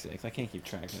fuck's sakes. I can't keep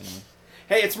track of anyone.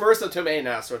 Hey, it's Marissa Tomei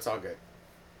now, so it's all good.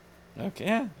 Okay,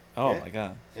 yeah. Oh, Yeah. my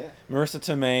God. Yeah. Marissa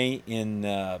Tomei in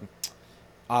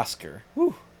Oscar.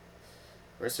 Whew.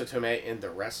 Marissa Tomei in The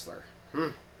Wrestler.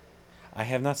 I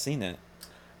have not seen that.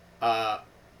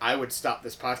 I would stop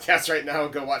this podcast right now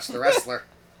and go watch The Wrestler.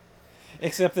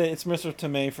 Except that it's Marissa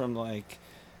Tomei from, like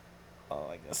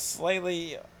a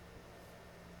slightly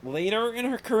later in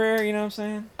her career, you know what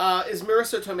I'm saying? Is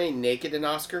Marissa Tomei naked in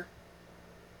Oscar?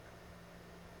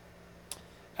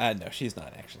 No, she's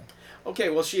not, actually. Okay,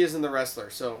 well, she is in The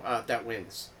Wrestler, so that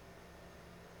wins.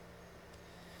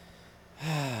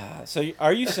 So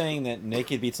are you saying that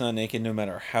naked beats not naked no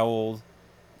matter how old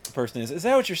the person is? Is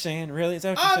that what you're saying? Really? Is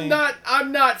that what you're saying?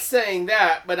 I'm not saying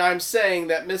that, but I'm saying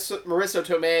that Marissa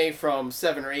Tomei from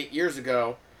 7 or 8 years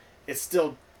ago is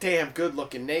still damn good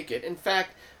looking naked. In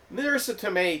fact, Marissa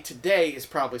Tomei today is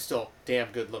probably still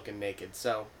damn good looking naked,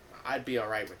 so I'd be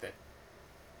alright with it.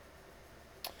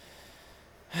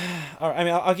 All right, I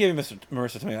mean, I'll give you Marissa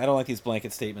Tomei. I don't like these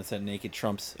blanket statements that naked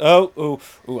trumps. Oh,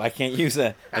 I can't use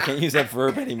that. I can't use that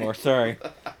verb anymore. Sorry.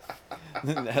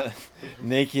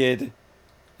 naked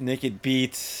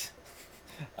beats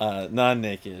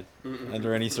non-naked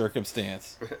under any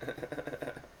circumstance.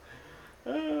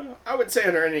 I would say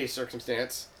under any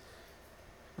circumstance.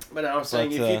 But I was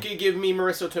saying, if you could give me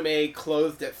Marissa Tomei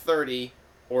clothed at 30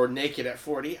 or naked at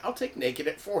 40, I'll take naked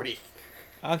at 40.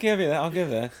 I'll give you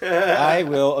that. I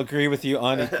will agree with you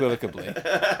unequivocally.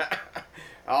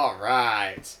 All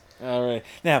right.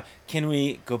 Now, can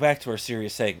we go back to our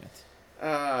serious segment?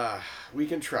 We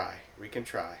can try.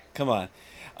 Come on.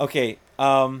 Okay.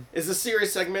 Is the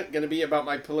serious segment going to be about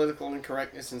my political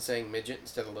incorrectness in saying midget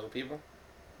instead of little people?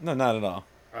 No, not at all.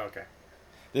 Oh, okay.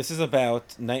 This is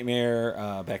about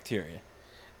nightmare bacteria.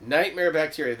 Nightmare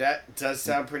bacteria. That does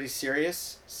sound pretty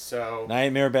serious. So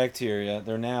nightmare bacteria.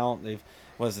 The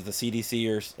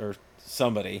CDC or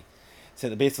somebody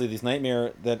said that basically these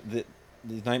nightmare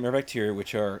bacteria,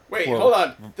 which are wait, hold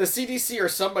on. The CDC or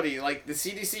somebody, like the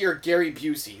CDC or Gary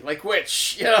Busey, like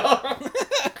which, you know?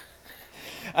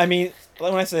 I mean,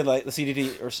 when I say like the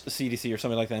CDC or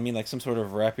something like that, I mean like some sort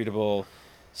of reputable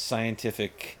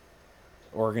scientific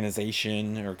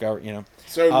organization or you know.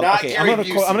 So not okay, Gary I'm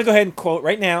Busey. I'm gonna go ahead and quote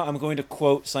right now. I'm going to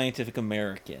quote Scientific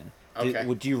American. Okay.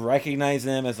 Would you recognize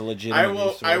them as a legitimate news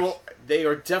source? I will. They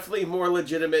are definitely more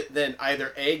legitimate than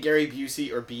either A, Gary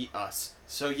Busey, or B, us.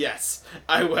 So yes,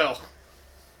 I will.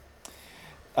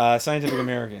 Scientific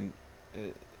American.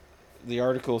 The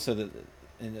article said that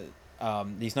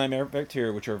these nightmare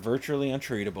bacteria, which are virtually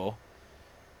untreatable,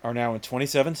 are now in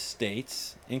 27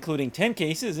 states, including 10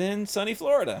 cases in sunny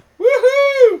Florida.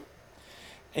 Woohoo!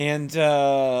 And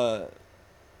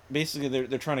basically,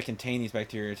 they're trying to contain these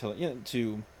bacteria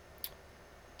to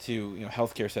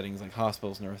healthcare settings like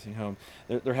hospitals, nursing home.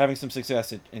 They're having some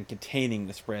success in containing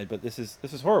the spread, but this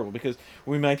is horrible because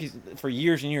we might be, for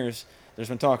years and years there's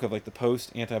been talk of like the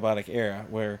post antibiotic era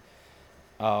where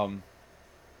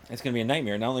it's going to be a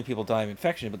nightmare. Not only people die of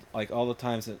infection, but like all the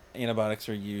times that antibiotics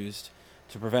are used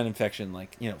to prevent infection,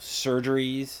 like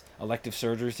surgeries, elective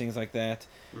surgeries, things like that.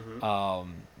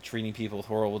 Mm-hmm. Treating people with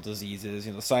horrible diseases,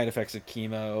 the side effects of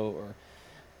chemo or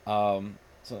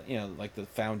so like the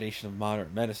foundation of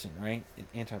modern medicine, right?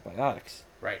 Antibiotics.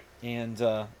 Right. And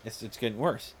it's getting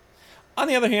worse. On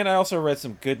the other hand, I also read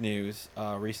some good news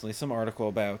recently, some article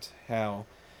about how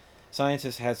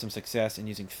scientists had some success in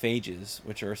using phages,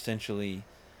 which are essentially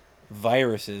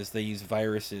viruses. They use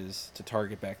viruses to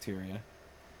target bacteria.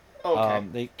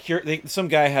 Okay. Some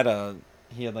guy had a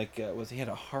he had like he had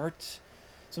a heart,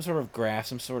 some sort of graft,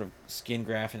 some sort of skin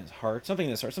graft in his heart, something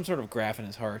in his heart, some sort of graft in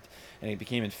his heart, and he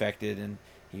became infected, and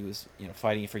he was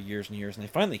fighting it for years and years, and they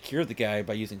finally cured the guy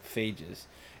by using phages,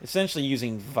 essentially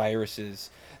using viruses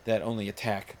that only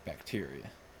attack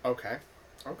bacteria. Okay.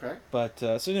 Okay. But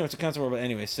so it's a concept. But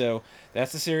anyway, so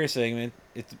that's the serious segment.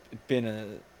 It's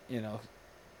been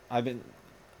I've been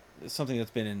it's something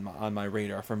that's been on my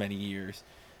radar for many years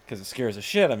because it scares the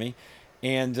shit out of me,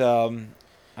 and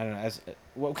I don't know.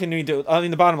 What can we do? I mean,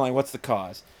 the bottom line: what's the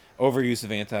cause? Overuse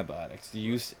of antibiotics. The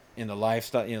use in the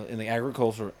livestock, in the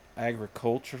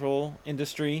agricultural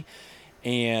industry,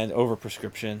 and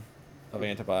overprescription of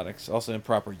antibiotics. Also,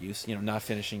 improper use. Not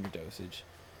finishing your dosage.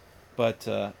 But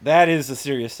that is a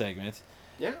serious segment.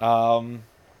 Yeah.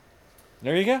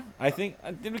 There you go. I think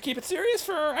did we keep it serious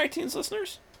for our iTunes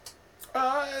listeners?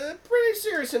 Pretty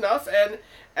serious enough. And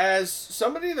as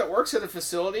somebody that works at a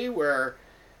facility where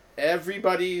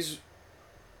everybody's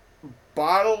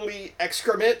bodily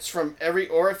excrements from every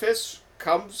orifice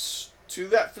comes to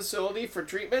that facility for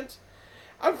treatment,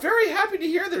 I'm very happy to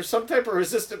hear there's some type of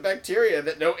resistant bacteria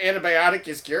that no antibiotic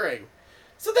is curing.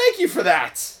 So thank you for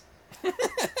that.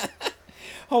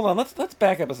 Hold on, let's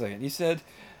back up a second. You said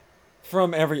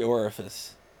from every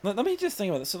orifice. Let me just think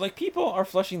about this. So, like, people are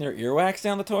flushing their earwax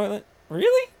down the toilet?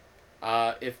 Really?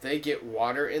 If they get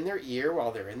water in their ear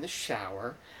while they're in the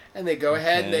shower, and they go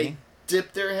ahead and they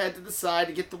dip their head to the side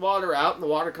to get the water out, and the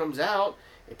water comes out,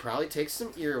 it probably takes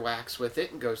some earwax with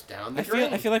it and goes down the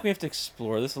drain. I feel like we have to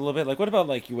explore this a little bit. Like, what about,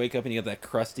 like, you wake up and you get that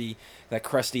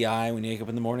crusty eye when you wake up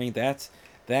in the morning?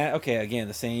 Okay, again,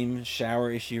 the same shower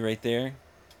issue right there.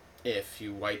 If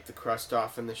you wipe the crust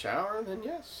off in the shower, then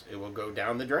yes, it will go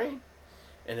down the drain,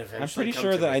 and eventually. I'm pretty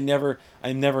sure that I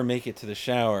never make it to the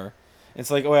shower. It's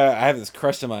like, oh, I have this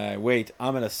crust in my eye. Wait,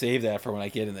 I'm gonna save that for when I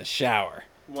get in the shower.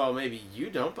 Well, maybe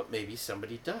you don't, but maybe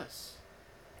somebody does.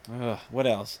 What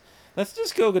else? Let's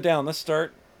just go down. Let's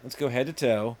go head to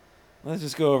toe. Let's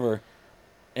just go over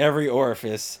every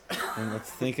orifice, and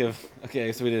let's think of.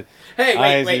 Okay, so we did. Hey,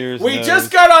 eyes, wait! ears, We nose.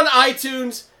 just got on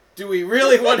iTunes. Do we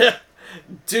really want to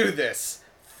do this?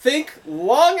 Think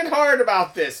long and hard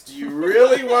about this. Do you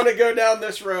really want to go down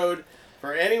this road?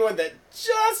 For anyone that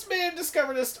just may have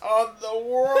discovered us on the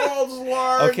world's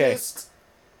largest.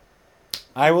 Okay.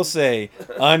 I will say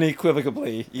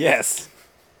unequivocally yes.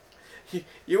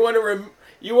 You want to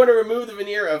remove the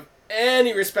veneer of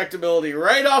any respectability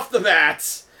right off the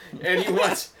bat, and you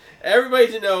want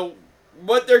everybody to know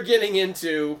what they're getting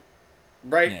into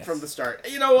right from the start.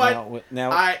 You know what?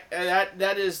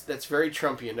 That's very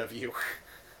Trumpian of you.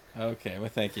 Okay, well,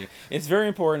 thank you. It's very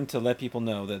important to let people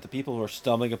know that the people who are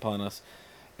stumbling upon us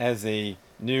as a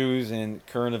news and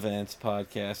current events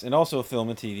podcast, and also a film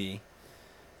and TV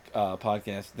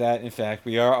podcast, that in fact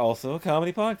we are also a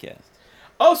comedy podcast.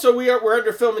 Oh, so we're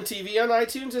under film and TV on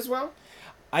iTunes as well?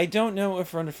 I don't know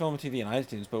if we're under film and TV on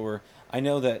iTunes, but I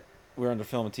know that we're under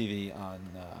film and TV on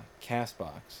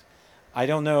Castbox. I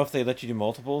don't know if they let you do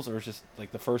multiples or it's just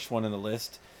like the first one in the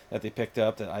list that they picked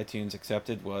up that iTunes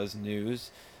accepted was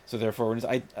news. So therefore,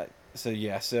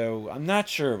 so I'm not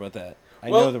sure about that. I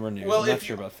know that we're news. I'm not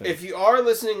sure about film. If you are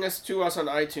listening to us on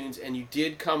iTunes and you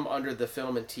did come under the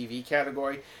film and TV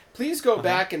category, please go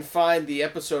back and find the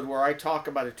episode where I talk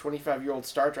about a 25-year-old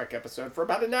Star Trek episode for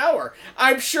about an hour.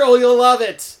 I'm sure you'll love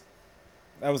it.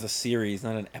 That was a series,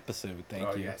 not an episode. Thank you.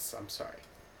 Oh, yes. I'm sorry.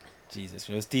 Jesus.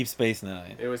 It was Deep Space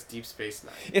Nine. It was Deep Space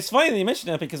Nine. It's funny that you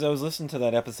mentioned that because I was listening to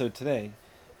that episode today.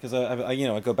 Because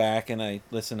I go back and I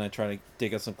listen. I try to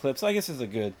dig out some clips. I guess it's a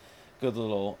good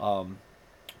little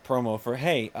promo for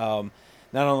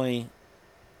not only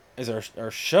is our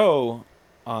show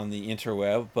on the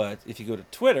interweb, but if you go to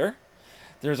Twitter,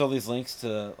 there's all these links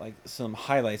to like some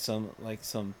highlights,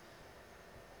 some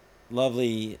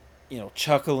lovely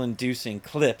chuckle-inducing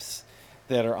clips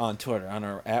that are on Twitter on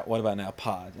our at What About Now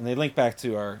pod, and they link back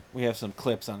to we have some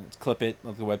clips on it's Clip It.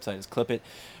 The website is Clip It.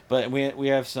 But we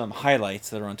have some highlights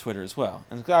that are on Twitter as well.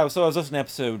 And so I was listening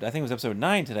to I think it was episode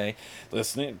 9 today.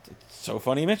 Listening, it's so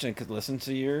funny you mentioned it, because listen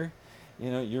to your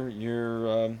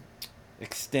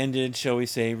extended, shall we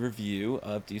say, review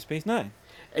of Deep Space Nine.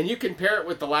 And you compare it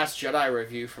with the Last Jedi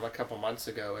review from a couple months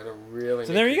ago, it'll really.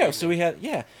 So there you go. So we had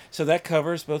So that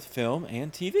covers both film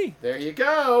and TV. There you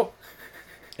go.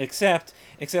 Except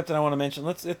that I want to mention,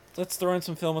 let's throw in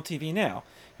some film and TV now.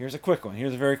 Here's a quick one.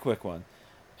 Here's a very quick one.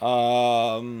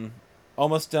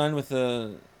 Almost done with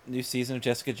the new season of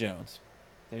Jessica Jones.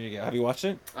 There you go. Have you watched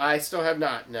it? I still have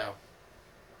not. No.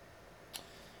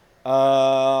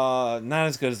 Not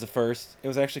as good as the first. It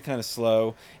was actually kind of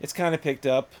slow. It's kind of picked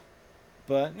up,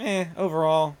 but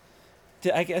overall,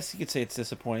 I guess you could say it's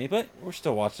disappointing. But we're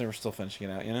still watching it. We're still finishing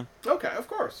it out. You know. Okay, of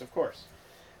course, of course.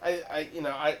 I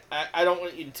don't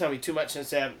want you to tell me too much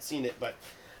since I haven't seen it, but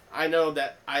I know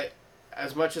that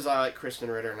as much as I like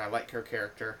Kristen Ritter and I like her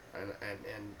character,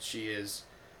 and she is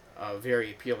a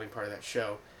very appealing part of that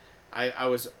show, I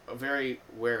was very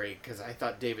wary because I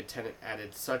thought David Tennant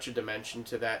added such a dimension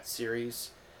to that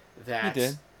series that He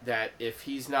did. that if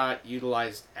he's not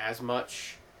utilized as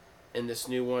much in this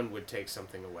new one would take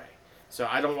something away. So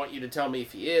I don't want you to tell me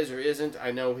if he is or isn't.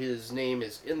 I know his name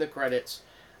is in the credits.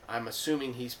 I'm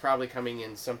assuming he's probably coming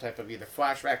in some type of either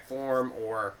flashback form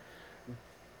or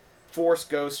Force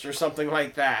Ghost or something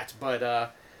like that. But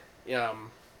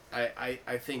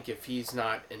I think if he's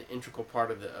not an integral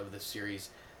part of the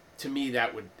series, to me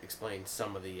that would explain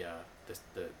some of the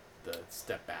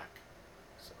step back.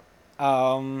 So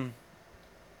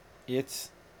It's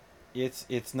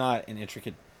it's not an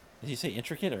intricate. Did you say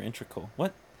intricate or integral?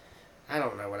 What? I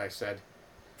don't know what I said.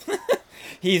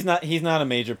 He's not a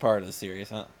major part of the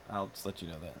series. I'll just let you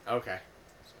know that. Okay.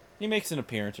 He makes an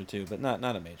appearance or two, but not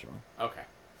a major one. Okay.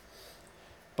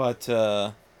 But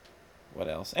what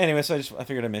else? Anyway, so I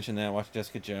figured I'd mention that. I watched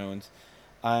Jessica Jones.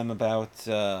 I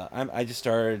just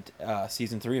started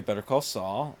season 3 of Better Call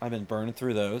Saul. I've been burning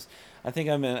through those. I think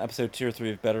I'm in episode 2 or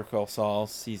 3 of Better Call Saul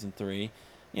season 3.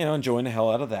 You know, enjoying the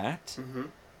hell out of that. Mm-hmm.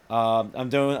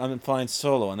 I'm flying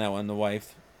solo on that one. The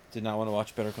wife did not want to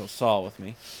watch Better Call Saul with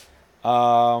me.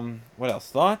 What else?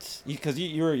 Thoughts? Because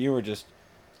you were just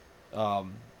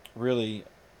really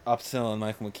upselling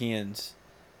Michael McKean's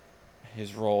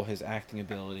his role, his acting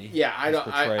ability. Yeah, I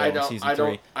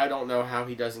don't know how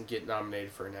he doesn't get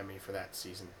nominated for an Emmy for that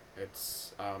season.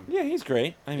 It's yeah, he's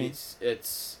great. I mean,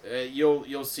 it's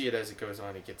you'll see it as it goes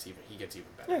on. He gets even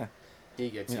better. Yeah, he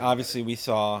gets. I mean, even obviously better. we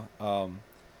saw the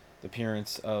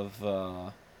appearance of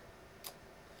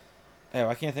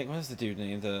I can't think. What is the dude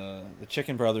name? The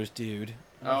Chicken Brothers dude.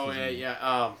 Oh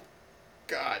yeah.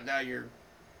 God, now you're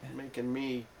making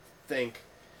me think.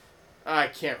 I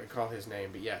can't recall his name,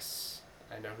 but yes,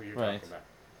 I know who you're Right. talking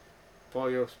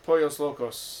about. Pollos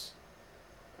Locos.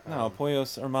 No,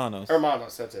 Pollos Hermanos.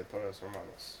 Hermanos. That's it. Pollos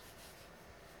Hermanos.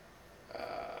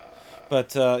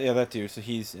 But yeah, that dude. So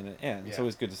he's in it. Yeah, it's Yeah.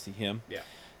 always good to see him. Yeah.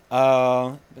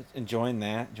 But enjoying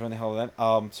the hell of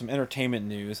that. Some entertainment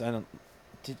news. I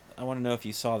want to know if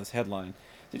you saw this headline.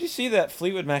 Did you see that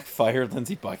Fleetwood Mac fired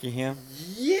Lindsey Buckingham?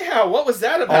 Yeah, what was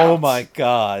that about? Oh my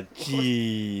God,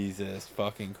 Jesus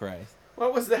fucking Christ!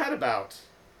 What was that about?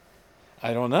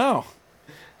 I don't know.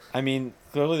 I mean,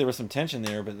 clearly there was some tension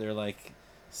there, but they're like,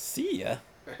 "See ya."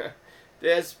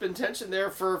 There's been tension there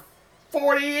for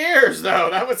 40 years, though.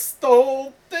 That was the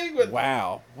whole thing with.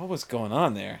 Wow, what was going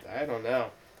on there? I don't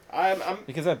know. I'm.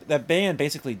 Because that band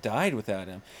basically died without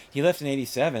him. He left in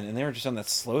 '87, and they were just on that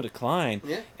slow decline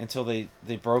Yeah. until they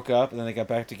broke up, and then they got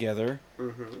back together.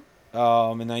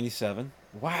 Mm-hmm. In '97.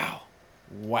 Wow.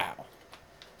 Well,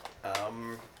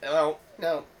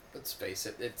 no. Let's face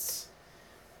it.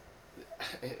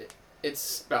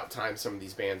 It's about time some of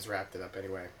these bands wrapped it up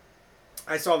anyway.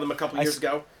 I saw them a couple years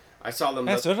ago. I saw them.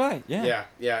 Yeah, so did I. Yeah.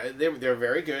 Yeah. They're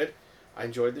very good. I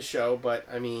enjoyed the show, but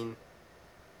I mean,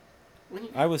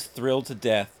 I was thrilled to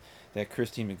death that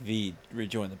Christine McVie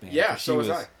rejoined the band. Yeah, 'cause so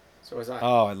was I.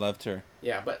 Oh, I loved her.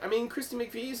 Yeah, but I mean, Christy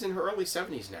McVie's in her early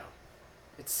 70s now.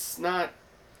 It's not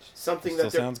something Still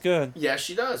that they're. sounds good. Yeah,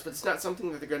 she does, but it's not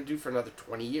something that they're going to do for another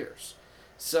 20 years.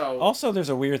 So. Also, there's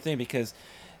a weird thing because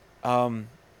you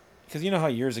know how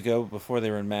years ago, before they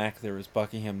were in Mac, there was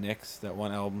Buckingham Nicks, that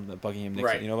one album, that Buckingham Nicks.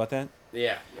 Right. You know about that?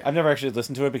 Yeah. I've never actually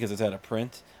listened to it because it's out of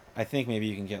print. I think maybe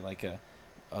you can get like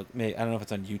I don't know if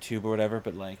it's on YouTube or whatever,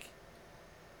 but like,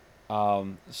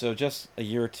 so just a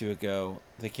year or two ago,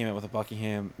 they came out with a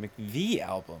Buckingham McVie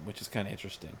album, which is kind of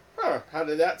interesting. Huh. How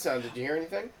did that sound? Did you hear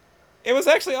anything? It was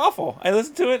actually awful. I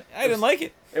listened to it. I didn't like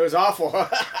it. It was awful.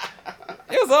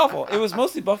 It was awful. It was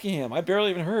mostly Buckingham. I barely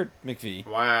even heard McVie.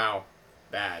 Wow.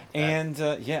 Bad. And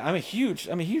yeah, I'm a huge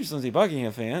Lindsey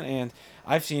Buckingham fan, and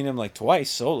I've seen him like twice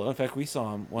solo. In fact, we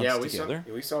saw him once together.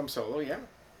 We saw him solo, yeah.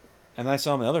 And I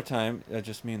saw him another time,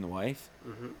 just me and the wife.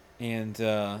 Mm-hmm. And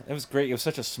it was great. It was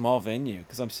such a small venue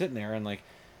because I'm sitting there and like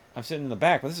I'm sitting in the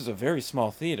back, but this is a very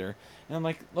small theater, and I'm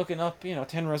like looking up,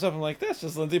 10 rows up. I'm like, that's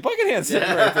just Lindsey Buckingham sitting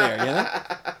right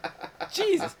there,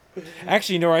 Jesus.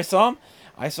 Actually, you know where I saw him?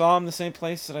 I saw him the same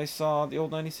place that I saw the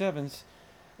old 97s,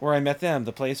 where I met them.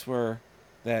 The place where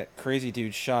that crazy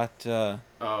dude shot.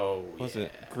 Was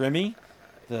it Grimmy?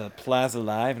 The Plaza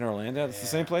Live in Orlando. It's the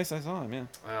same place I saw him. Yeah.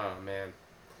 Oh man.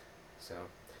 So,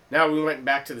 Now we went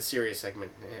back to the serious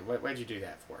segment. Why'd you do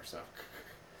that for? So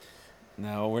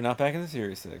No, we're not back in the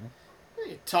serious segment.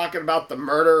 you're talking about the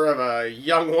murder of a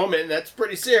young woman. That's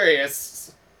pretty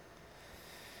serious.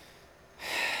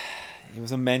 It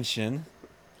was a mention.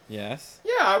 Yes.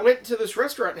 Yeah, I went to this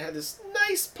restaurant and had this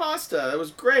nice pasta. That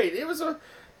was great. It was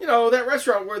that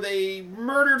restaurant where they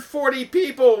murdered 40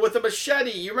 people with a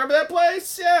machete. You remember that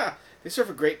place? Yeah. They serve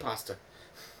a great pasta.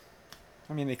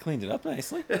 I mean, they cleaned it up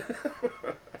nicely.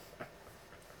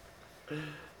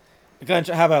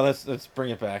 How about let's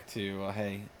bring it back to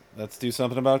hey, let's do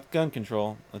something about gun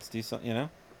control. Let's do something,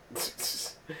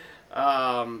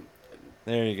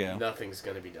 There you go. Nothing's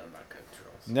going to be done about gun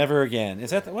controls. Never again. Is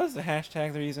that what is the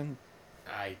hashtag they're using?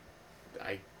 I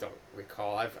don't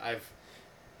recall. I've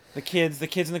the kids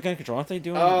in the gun control, aren't they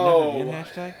doing Oh, never again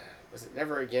hashtag? Was it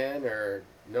never again or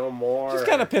no more? Just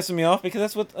kind of pissing me off because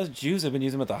that's what us Jews have been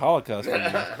using with the Holocaust.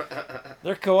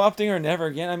 They're co-opting or never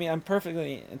again. I mean, I'm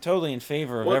perfectly and totally in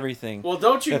favor of everything. Well,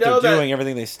 don't you that know they're that doing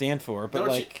everything they stand for?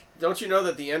 But don't you know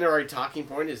that the NRA talking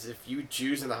point is if you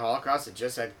Jews in the Holocaust had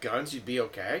just had guns, you'd be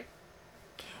okay?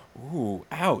 Ooh,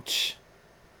 ouch.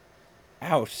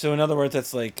 Ouch. So in other words,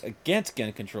 that's like against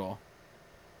gun control.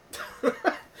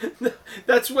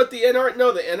 That's what the NRA...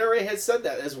 No, the NRA has said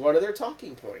that as one of their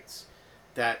talking points.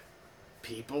 That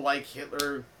people like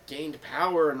Hitler gained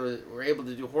power and were able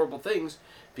to do horrible things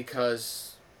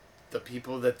because the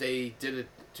people that they did it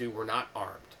to were not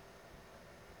armed.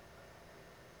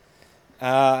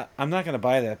 I'm not going to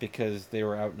buy that because they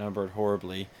were outnumbered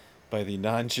horribly by the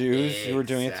non-Jews who were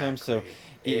doing it to them. So,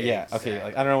 yeah, okay.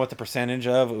 Like, I don't know what the percentage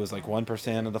of it was, like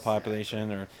 1% of the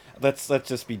population, or let's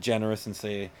just be generous and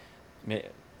say,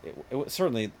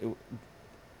 certainly,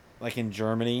 like in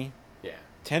Germany,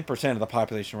 10% of the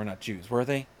population were not Jews, were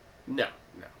they? No.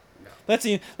 Let's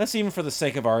even for the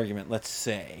sake of argument, let's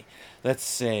say,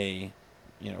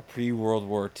 pre-World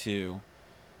War II,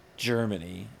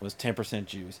 Germany was 10%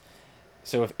 Jews.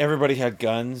 So if everybody had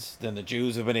guns, then the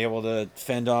Jews have been able to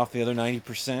fend off the other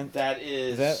 90%. That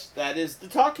is the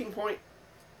talking point.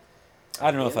 I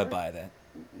don't know if I buy that.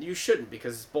 You shouldn't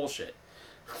because it's bullshit.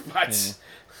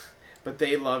 But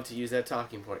they love to use that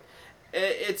talking point.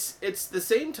 It's the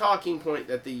same talking point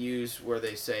that they use where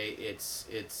they say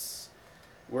it's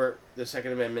where the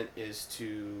Second Amendment is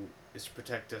to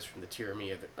protect us from the tyranny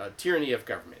of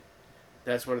government.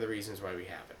 That's one of the reasons why we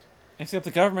have it. Except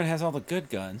the government has all the good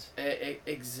guns.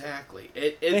 Exactly.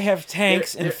 They have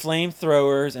tanks and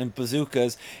flamethrowers and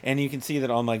bazookas, and you can see that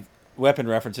all my weapon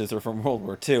references are from World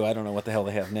War II. I don't know what the hell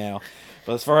they have now.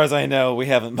 But as far as I know, we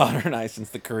haven't modernized since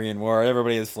the Korean War.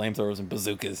 Everybody has flamethrowers and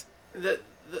bazookas. The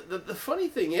funny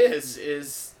thing is they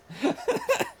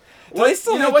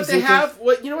still have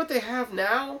bazookas? You know what they have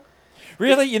now?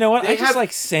 Really? You know what? I just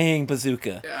like saying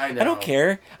bazooka. I know. I don't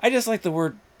care. I just like the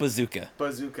word bazooka.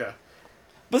 Bazooka.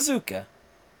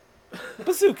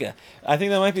 I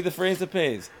think that might be the phrase that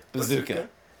pays. Bazooka.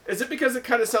 Is it because it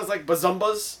kind of sounds like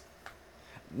bazumbas?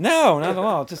 No, not at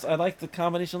all. Just I like the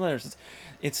combination of letters.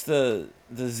 It's the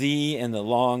Z and the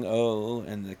long O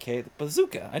and the K.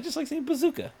 Bazooka. I just like saying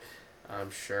bazooka.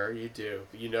 I'm sure you do.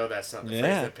 You know that's not the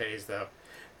phrase that pays, though.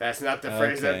 That's not the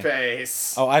phrase that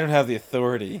pays. Oh, I don't have the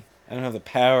authority. I don't have the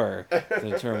power to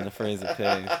determine the phrase that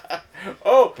pays.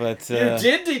 Oh, but you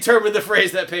did determine the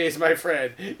phrase that pays, my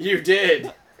friend. You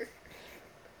did.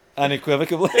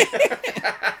 Unequivocally.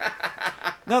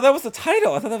 No, that was the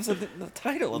title. I thought that was the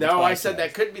title of the podcast. No, I said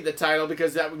that could be the title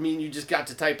because that would mean you just got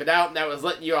to type it out and that was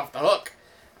letting you off the hook.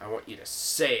 I want you to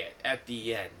say it at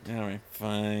the end. All right,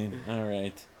 fine. All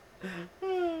right.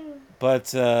 But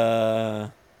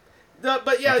the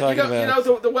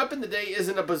weapon today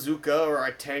isn't a bazooka or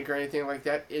a tank or anything like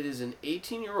that. It is an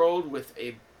 18-year-old with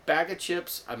a bag of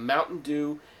chips, a Mountain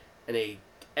Dew, and a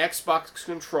Xbox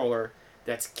controller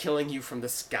that's killing you from the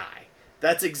sky.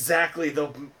 That's exactly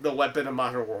the weapon of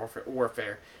modern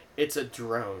warfare. It's a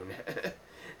drone.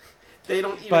 They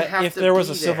don't even have to be there. But if there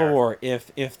was a civil war,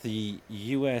 if the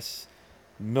U.S.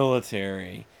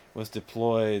 military was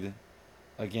deployed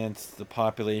against the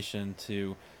population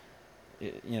to,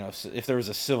 if there was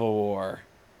a civil war,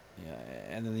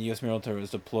 and then the U.S. military was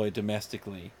deployed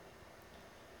domestically,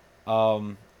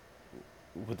 would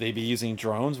they be using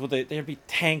drones? There'd be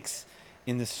tanks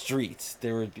in the streets?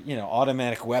 There would be,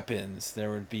 automatic weapons.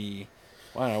 There would be,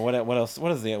 I don't know what else. What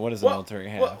does the military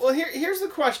have? Well, here's the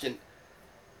question: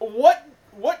 What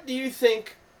do you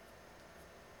think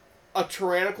a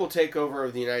tyrannical takeover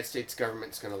of the United States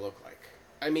government is going to look like?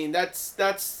 I mean, that's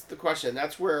the question.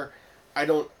 That's where I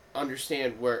don't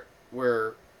understand where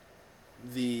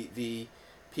the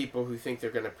people who think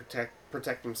they're going to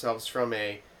protect themselves from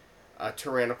a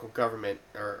tyrannical government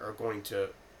are going to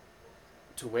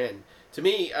to win. To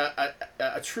me,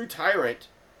 a true tyrant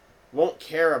won't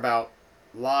care about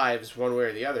lives one way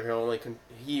or the other.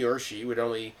 He or she would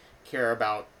only care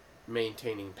about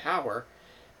maintaining power,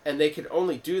 and they could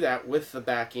only do that with the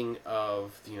backing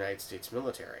of the United States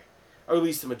military, or at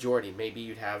least the majority. Maybe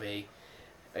you'd have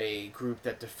a group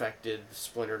that defected,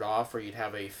 splintered off, or you'd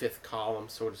have a fifth column,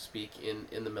 so to speak,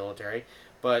 in the military.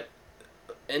 But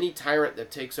any tyrant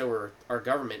that takes over our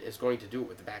government is going to do it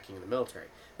with the backing of the military.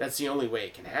 That's the only way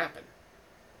it can happen.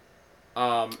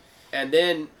 And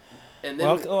then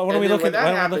well, when we look at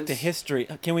why don't we look to history?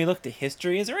 Can we look to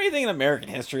history? Is there anything in American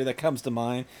history that comes to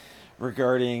mind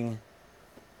regarding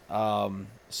some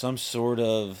sort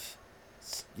of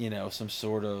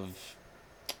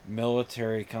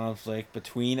military conflict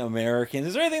between Americans?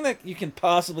 Is there anything that you can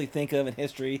possibly think of in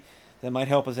history that might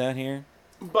help us out here?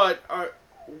 But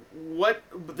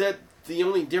the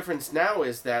only difference now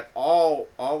is that all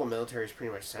the military is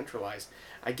pretty much centralized.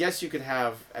 I guess you could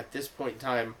have at this point in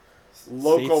time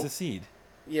local states secede.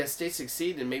 Yeah, states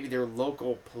succeed, and maybe their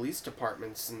local police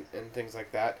departments and things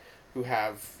like that who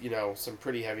have some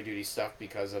pretty heavy duty stuff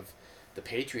because of the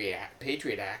Patriot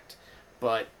Act.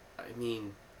 But I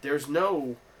mean, there's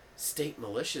no state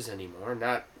militias anymore.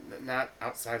 Not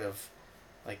outside of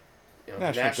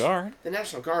National Guard. The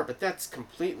National Guard, but that's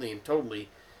completely and totally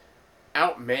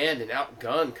outmanned and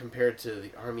outgunned compared to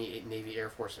the Army, Navy, Air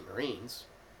Force, and Marines.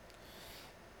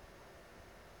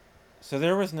 So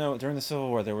during the Civil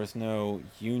War, there was no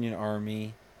Union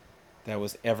Army that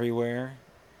was everywhere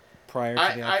prior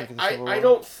to the outbreak of the Civil War?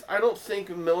 I don't think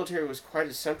the military was quite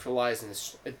as centralized, and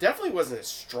it definitely wasn't as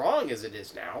strong as it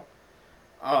is now.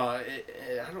 I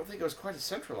don't think it was quite as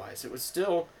centralized. It was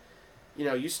still,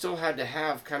 you still had to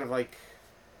have kind of like,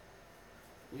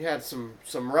 you had some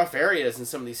rough areas in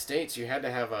some of these states. You had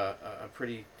to have a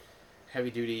pretty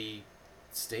heavy-duty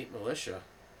state militia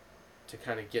to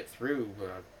kind of get through.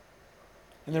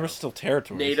 And there were still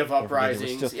territories. Native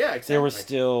uprisings. Yeah, exactly. There were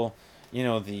still,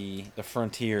 the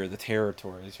frontier, the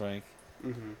territories, right?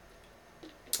 Mm-hmm.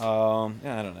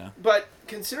 Yeah, I don't know. But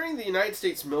considering the United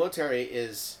States military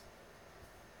is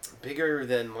bigger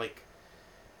than,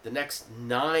 the next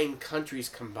 9 countries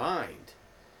combined,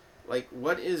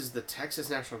 what is the Texas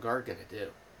National Guard going to do?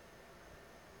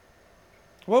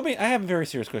 Well, I have a very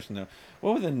serious question, though.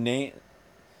 What would the name...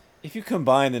 If you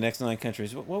combine the next 9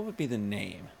 countries, what would be the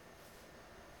name?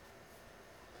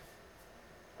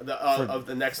 Of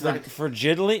the next 9?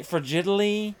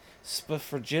 Frigidly...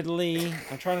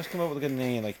 I'm trying to come up with a good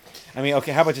name.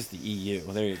 Okay, how about just the EU?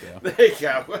 Well, there you go. There you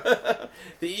go.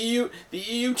 the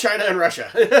EU, China, and Russia.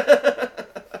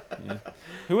 Yeah.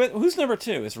 Who's number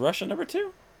 2? Is Russia number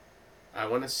 2? I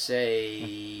want to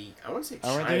say China.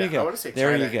 Right, there you go. I want to say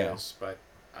there China. You go. Is, but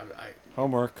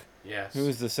Homework. Yes. Who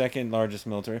is the second largest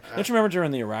military? Don't you remember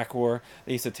during the Iraq War,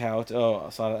 they used to tout,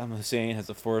 Saddam Hussein has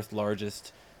the 4th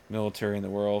largest military in the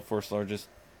world, 4th largest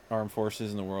armed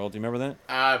forces in the world. Do you remember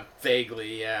that?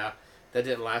 Vaguely, yeah. That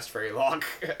didn't last very long.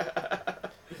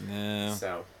 No.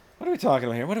 So. What are we talking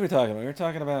about here? We're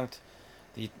talking about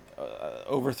the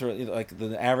overthrow,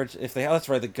 the average. That's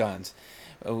right, the guns.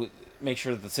 Make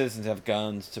sure that the citizens have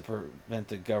guns to prevent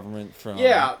the government from.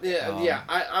 Yeah.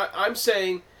 I'm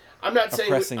saying, I'm not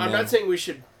saying we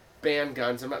should ban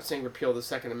guns. I'm not saying repeal the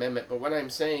Second Amendment. But what I'm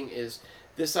saying is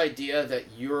this idea that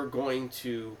you're going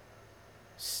to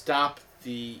stop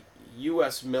the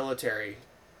U.S. military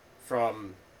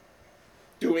from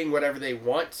doing whatever they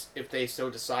want if they so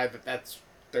decide that that's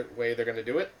the way they're going to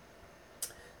do it.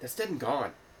 That's dead and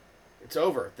gone. It's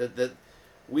over.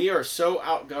 We are so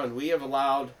outgunned. We have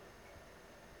allowed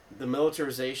the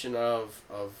militarization of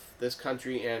this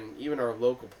country and even our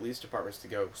local police departments to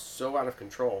go so out of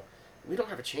control. We don't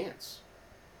have a chance.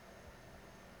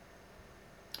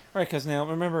 Right, because now,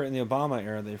 remember in the Obama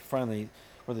era, they started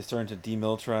to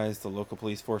demilitarize the local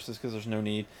police forces because there's no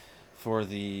need for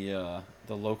the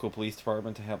local police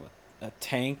department to have a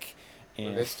tank. And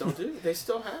well, they still do. They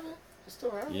still have it.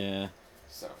 Yeah.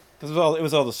 So. Because it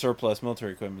was all the surplus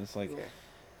military equipment. It's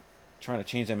trying to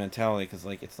change that mentality because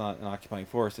it's not an occupying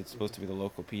force. It's supposed to be the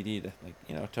local PD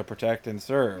to to protect and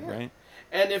serve, right?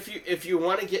 And if you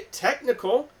want to get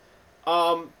technical,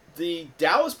 the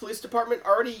Dallas Police Department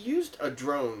already used a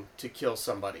drone to kill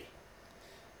somebody.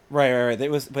 Right. It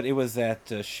was that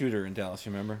shooter in Dallas.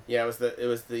 You remember? Yeah, it was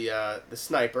the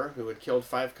sniper who had killed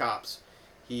 5 cops.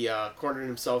 He cornered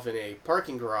himself in a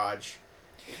parking garage.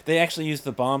 They actually used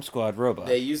the bomb squad robot.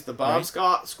 They used the bomb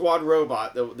squad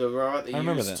robot, the robot they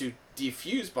used to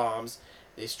defuse bombs.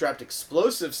 They strapped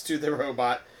explosives to the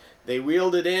robot. They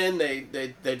wheeled it in.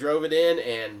 They drove it in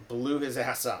and blew his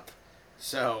ass up.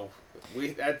 So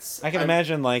I can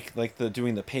imagine like the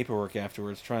doing the paperwork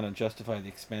afterwards, trying to justify the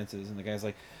expenses, and the guy's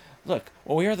like, "Look,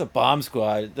 well, we are the bomb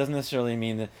squad. It doesn't necessarily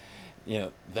mean that,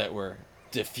 that we're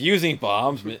defusing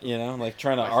bombs, but like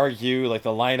trying to argue like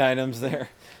the line items there.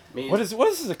 What is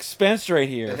this expense right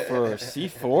here for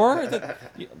C4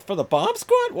 for the bomb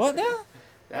squad? What now?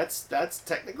 That's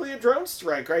technically a drone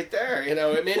strike right there.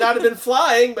 It may not have been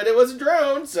flying, but it was a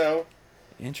drone. So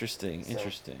interesting.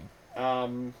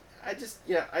 I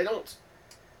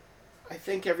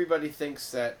think everybody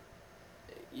thinks that,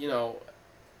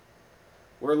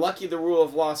 we're lucky the rule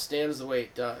of law stands the way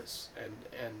it does,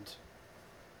 and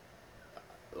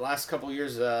the last couple of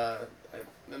years, the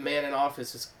man in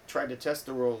office has tried to test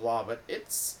the rule of law, but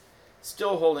it's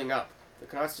still holding up. The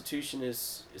Constitution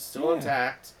is still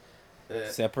intact.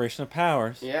 Separation of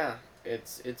powers. Yeah,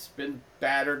 it's been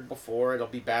battered before. It'll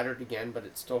be battered again, but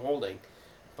it's still holding.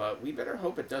 But we better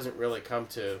hope it doesn't really come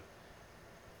to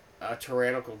a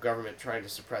tyrannical government trying to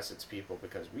suppress its people,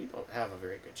 because we don't have a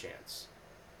very good chance.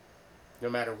 No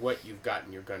matter what you've got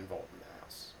in your gun vault in the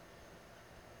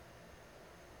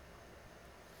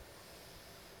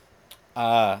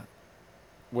house.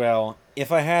 Well,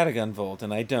 if I had a gun vault,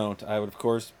 and I don't, I would of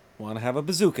course want to have a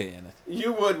bazooka in it.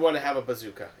 You would want to have a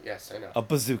bazooka. Yes, I know. A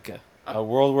bazooka. A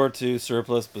World War II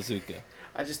surplus bazooka.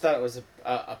 I just thought it was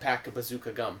a pack of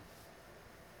bazooka gum.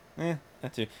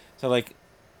 That too. So, like,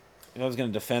 if I was going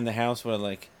to defend the house,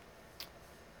 I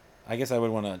guess I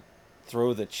would want to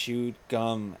throw the chewed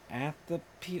gum at the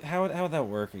people. How would that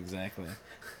work exactly?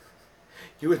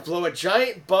 You would blow a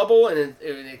giant bubble and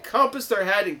it would encompass their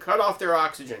head and cut off their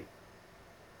oxygen.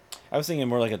 I was thinking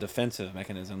more like a defensive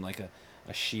mechanism, like a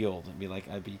shield. It'd be like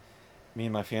me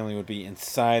and my family would be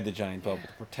inside the giant bubble to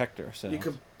protect ourselves.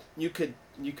 You could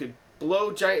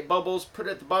blow giant bubbles, put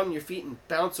it at the bottom of your feet, and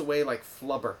bounce away like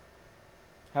flubber.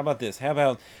 How about this? How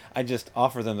about I just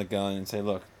offer them the gun and say,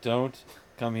 "Look, don't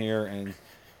come here and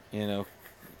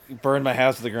burn my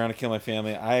house to the ground to kill my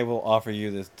family. I will offer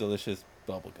you this delicious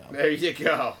bubble gum." There you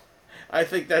go. I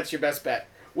think that's your best bet.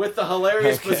 With the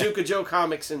hilarious Bazooka Joe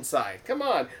comics inside. Come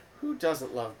on. Who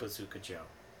doesn't love Bazooka Joe?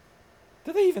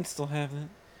 Do they even still have that?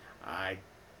 I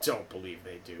don't believe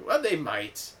they do. Well, they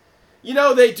might.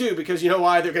 They do, because you know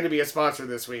why? They're going to be a sponsor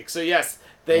this week. So, yes,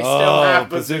 they still have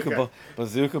Bazooka.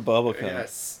 Bazooka bubble gum.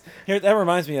 Yes. Here, that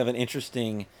reminds me of an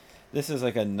interesting... This is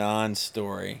like a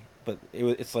non-story, but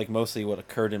it's like mostly what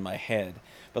occurred in my head.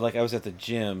 But like I was at the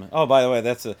gym. Oh, by the way,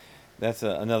 that's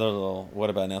another little what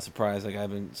about now surprise. Like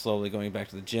I've been slowly going back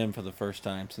to the gym for the first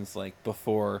time since like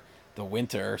before the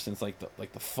winter, since like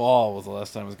the fall was the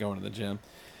last time I was going to the gym.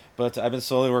 But I've been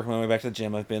slowly working my way back to the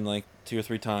gym. I've been like 2 or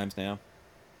 3 times now.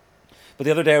 But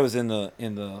the other day I was in the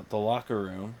locker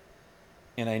room,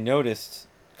 and I noticed,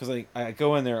 because I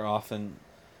go in there often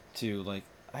to like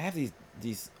I have these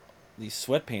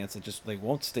sweatpants that just like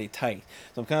won't stay tight,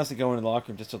 so I'm constantly going in the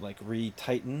locker room just to like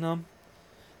re-tighten them,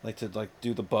 like to like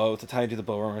do the bow to tie to the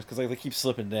bow warmers, because like they keep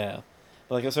slipping down.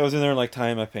 But like so I was in there like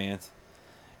tying my pants,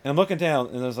 and I'm looking down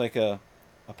and there's like a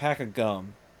pack of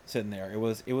gum sitting there. It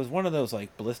was one of those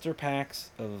like blister packs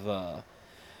of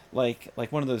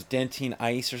like one of those Dentine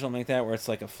Ice or something like that, where it's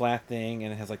like a flat thing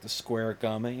and it has like the square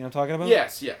gum. You know what I'm talking about?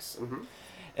 Yes. Mm-hmm.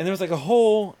 And there was like a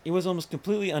hole. It was almost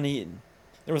completely uneaten.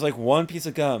 There was like one piece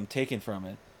of gum taken from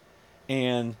it,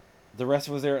 and the rest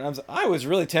was there. And I was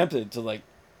really tempted to like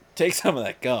take some of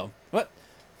that gum. What?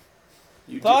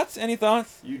 Thoughts? Any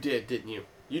thoughts? You did, didn't you?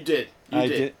 You did.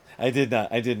 I did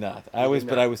not. I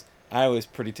was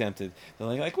pretty tempted. They're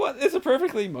like what? It's a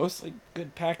perfectly mostly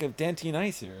good pack of Dentine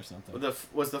Ice here or something.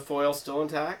 Was the foil still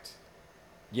intact?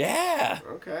 Yeah.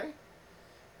 Okay.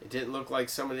 It didn't look like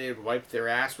somebody had wiped their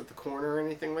ass with the corner or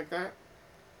anything like that?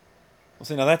 Well,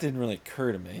 see, now that didn't really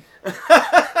occur to me.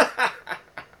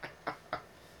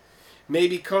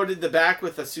 Maybe coated the back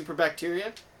with a super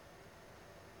bacteria?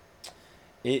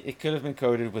 It could have been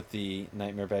coated with the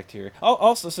nightmare bacteria. Oh,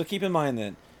 also, so keep in mind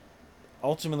that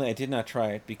ultimately I did not try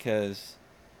it because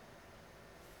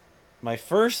my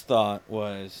first thought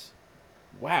was,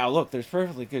 wow, look, there's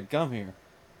perfectly good gum here.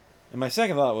 And my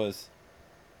second thought was,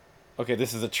 okay,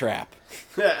 this is a trap.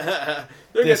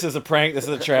 This is a prank. This is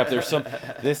a trap.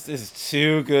 This is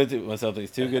too good to...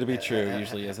 Something's too good to be true. It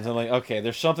usually is. And so I'm like, okay,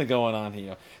 there's something going on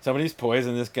here. Somebody's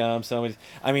poisoned this gum.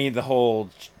 The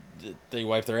whole... They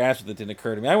wiped their ass with it didn't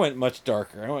occur to me. I went much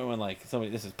darker. I went like,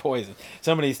 this is poison.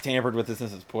 Somebody's tampered with this.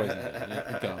 This is poison.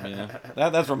 Gum,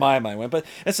 That's where my mind went. But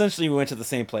essentially we went to the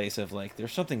same place of like,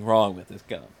 there's something wrong with this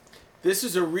gum. This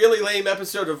is a really lame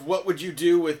episode of What Would You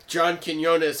Do with John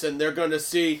Quinones, and they're going to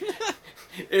see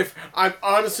if I'm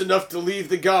honest enough to leave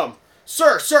the gum.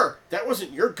 Sir, that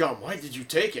wasn't your gum. Why did you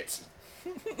take it?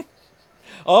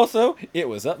 Also, it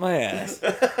was up my ass.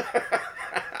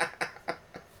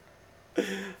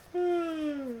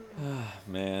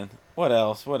 Man, what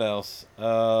else?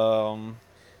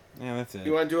 Yeah, that's it.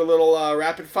 You want to do a little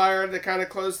rapid fire to kind of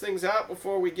close things out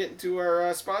before we get into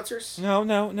our sponsors? No.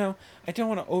 I don't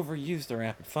want to overuse the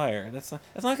rapid fire. That's not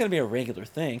going to be a regular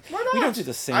thing. Why not? We don't do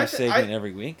the same segment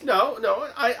every week. No.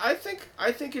 I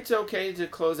think it's okay to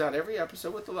close out every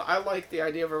episode with I like the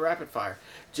idea of a rapid fire.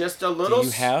 Just a little. Do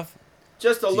you have?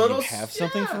 Just a little. You have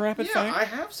something for rapid fire? Yeah, I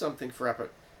have something for rapid.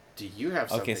 Do you have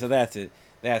something? Okay, so that's it.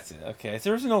 Okay, so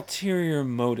there's an ulterior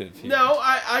motive here. No,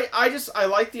 I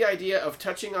like the idea of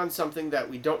touching on something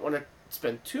that we don't want to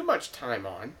spend too much time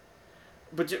on,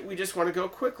 but we just want to go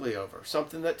quickly over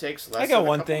something that takes less. I got than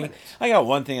one a couple thing. minutes. I got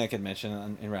one thing I could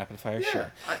mention in rapid fire. Yeah,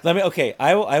 Sure.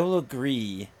 I will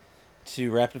agree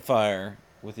to rapid fire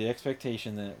with the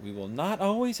expectation that we will not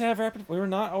always have rapid. We're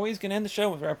not always going to end the show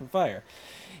with rapid fire.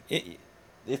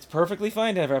 It's perfectly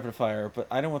fine to have rapid fire, but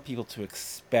I don't want people to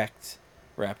expect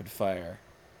rapid fire.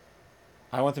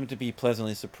 I want them to be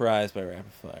pleasantly surprised by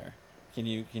rapid fire. Can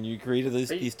you agree to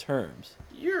these terms?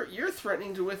 You're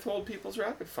threatening to withhold people's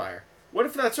rapid fire. What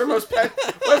if that's our most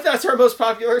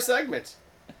popular segment?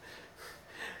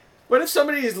 What if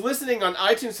somebody is listening on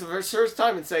iTunes for the first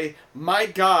time and say, "My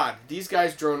God, these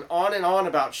guys drone on and on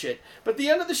about shit," but at the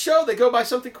end of the show they go by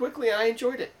something quickly and I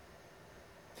enjoyed it.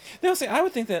 No, see, I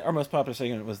would think that our most popular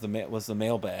segment was the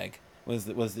mailbag.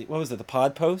 What was it? The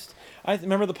pod post? I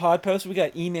remember the pod post. We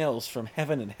got emails from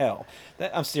heaven and hell.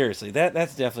 That's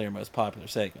definitely our most popular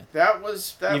segment. That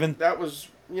was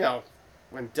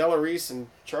when Della Reese and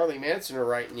Charlie Manson are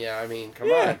writing. Yeah, I mean,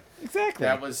 come on. Exactly.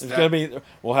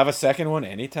 We'll have a second one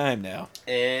anytime now.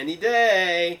 Any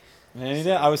day.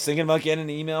 I was thinking about getting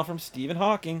an email from Stephen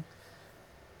Hawking.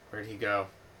 Where'd he go?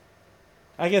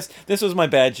 I guess this was my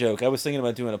bad joke. I was thinking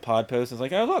about doing a pod post. I was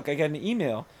like, oh look, I got an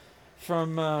email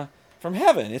from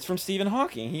heaven. It's from Stephen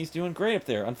Hawking. He's doing great up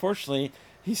there. Unfortunately,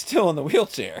 he's still in the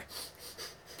wheelchair.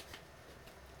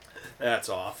 That's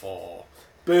awful.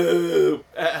 Boo.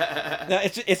 No,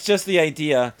 it's just the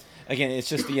idea. Again, it's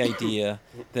just the idea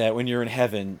that when you're in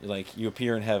heaven, like you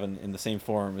appear in heaven in the same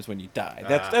form as when you die.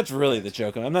 That's really the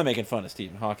joke. I'm not making fun of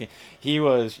Stephen Hawking. He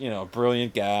was, a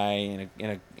brilliant guy,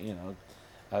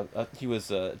 he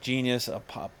was a genius, a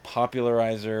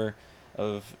popularizer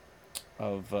of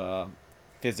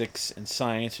physics and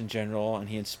science in general, and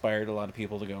he inspired a lot of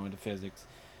people to go into physics.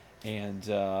 And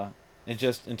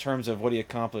just in terms of what he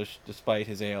accomplished despite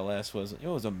his ALS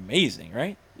was amazing,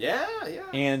 right? Yeah.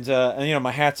 And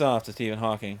my hat's off to Stephen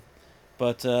Hawking,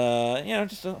 but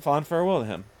just a fond farewell to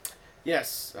him.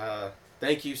 Yes,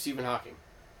 thank you, Stephen Hawking,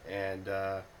 and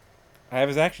I have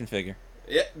his action figure.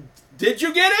 Yeah, did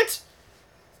you get it?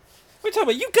 What are you talking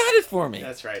about? You got it for me.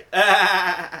 That's right.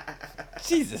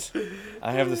 Jesus,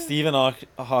 I have the Stephen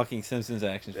Hawking Simpsons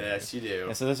action figure. Yes, you do.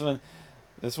 And so this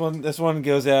one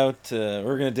goes out.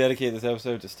 We're going to dedicate this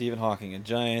episode to Stephen Hawking, a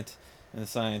giant in the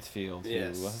science field who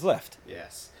has left.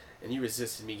 Yes, and you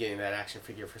resisted me getting that action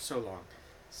figure for so long.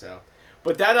 So,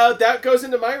 but that goes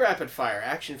into my rapid fire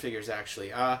action figures.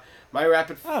 Actually, my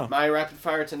rapid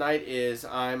fire tonight is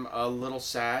I'm a little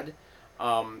sad.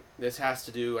 This has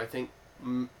to do, I think,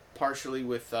 partially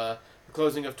with the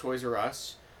closing of Toys R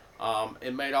Us.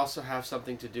 It might also have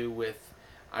something to do with,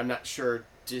 I'm not sure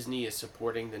Disney is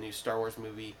supporting the new Star Wars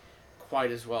movie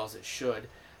quite as well as it should.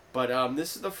 But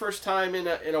this is the first time in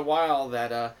a while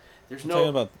that there's no... Talking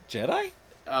about Jedi?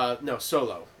 No,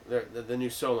 Solo. The new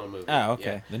Solo movie. Oh,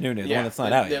 okay. Yeah. The new the one that's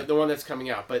not out yet. The one that's coming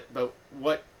out. But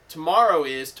what tomorrow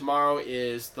is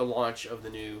the launch of the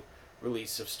new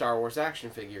release of Star Wars action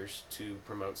figures to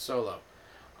promote Solo.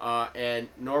 And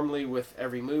normally with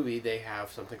every movie they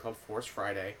have something called Force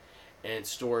Friday, and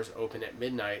stores open at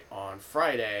midnight on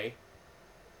Friday,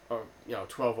 or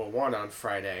 12:01 on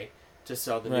Friday, to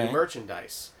sell the new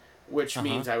merchandise, which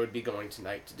means I would be going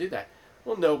tonight to do that.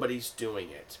 Well, nobody's doing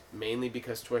it, mainly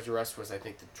because Toys R Us was, I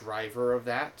think, the driver of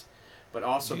that, but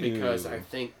also because I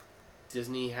think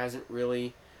Disney hasn't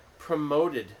really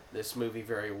promoted this movie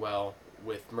very well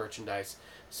with merchandise.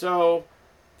 So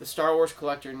the Star Wars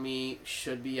collector in me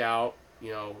should be out,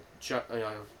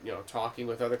 talking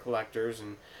with other collectors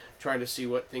and trying to see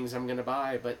what things I'm going to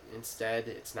buy, but instead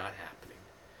it's not happening.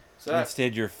 So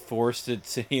instead, you're forced to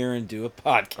sit here and do a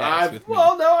podcast with me.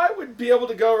 Well, no, I would be able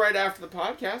to go right after the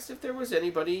podcast if there was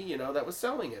anybody, that was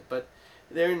selling it. But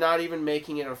they're not even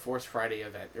making it a Force Friday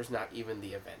event. There's not even the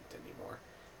event anymore.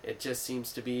 It just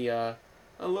seems to be a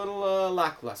little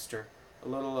lackluster, a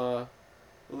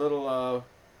little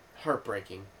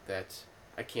heartbreaking that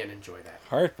I can't enjoy that.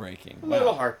 Heartbreaking. A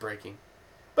little heartbreaking.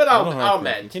 But I'll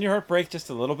mend. Can your heart break just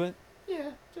a little bit?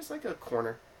 Yeah, just like a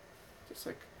corner. Just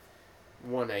like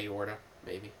one aorta,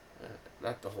 maybe.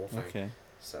 Not the whole thing. Okay.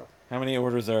 So, How many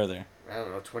aortas are there? I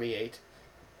don't know, 28.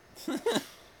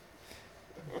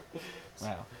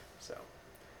 Wow. So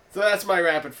that's my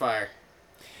rapid fire.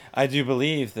 I do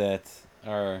believe that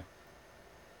our...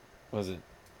 Was it?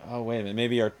 Oh, wait a minute.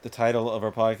 Maybe the title of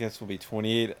our podcast will be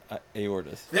 28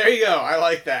 aortas. There you go. I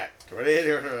like that. 28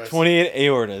 aortas. 28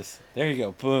 aortas. There you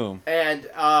go. Boom. And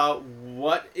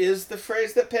what is the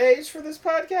phrase that pays for this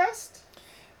podcast?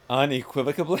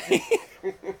 Unequivocally.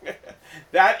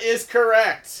 That is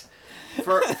correct.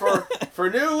 For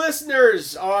new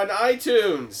listeners on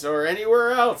iTunes or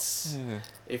anywhere else,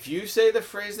 if you say the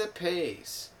phrase that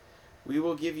pays, we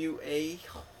will give you a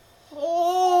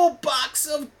whole box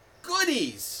of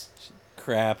goodies.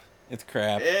 Crap. It's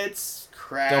crap. It's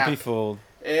crap. Don't be fooled.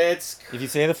 It's If you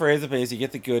say the phrase that pays, you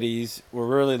get the goodies. We're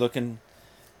really looking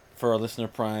for a listener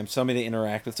prime, somebody to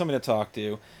interact with, somebody to talk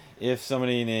to. If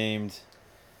somebody named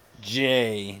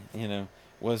Jay,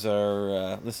 was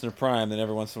our listener prime, then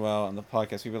every once in a while on the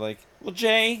podcast we'd be like, well,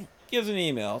 Jay, give us an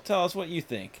email. Tell us what you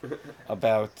think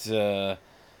about the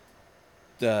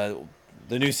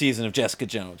new season of Jessica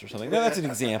Jones or something. That's an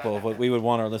example of what we would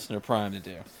want our listener prime to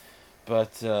do.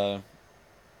 But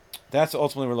that's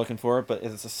ultimately what we're looking for, but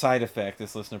it's a side effect,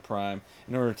 this listener prime.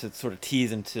 In order to sort of tease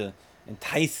them, to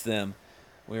entice them,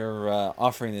 we're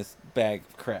offering this bag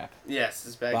of crap. Yes,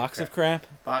 this bag Box of crap.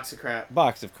 Box of crap?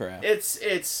 Box of crap. Box of crap.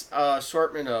 It's a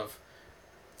assortment of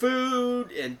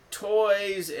food and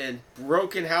toys and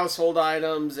broken household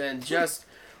items and just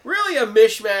really a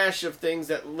mishmash of things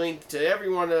that link to every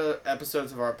one of the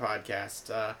episodes of our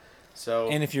podcast.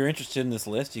 And if you're interested in this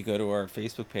list, you go to our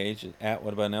Facebook page at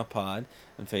What About Now Pod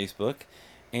on Facebook,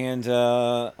 and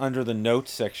under the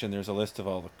notes section, there's a list of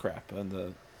all the crap on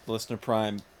the listener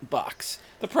prime box,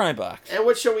 the prime box. And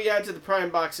what shall we add to the prime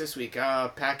box this week?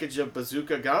 A package of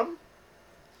bazooka gum?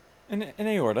 An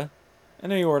aorta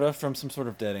from some sort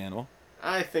of dead animal.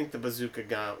 I think the bazooka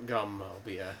gum will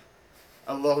be a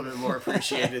little bit more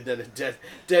appreciated than a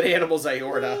dead animal's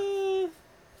aorta.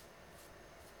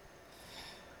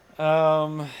 Is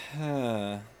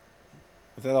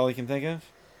that all you can think of?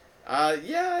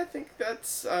 Yeah, I think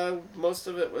that's most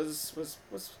of it was.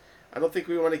 I don't think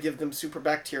we want to give them super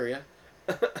bacteria.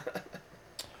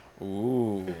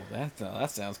 Ooh, that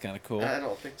sounds kind of cool. I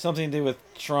don't think something to do with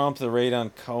Trump, the raid on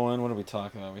Cohen. What are we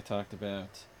talking about? We talked about.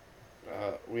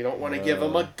 We don't want to give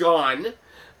them a gun.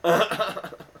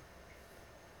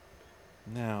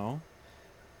 No.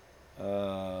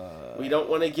 We don't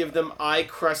want to give them eye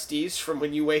crusties from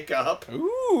when you wake up.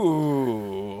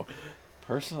 Ooh.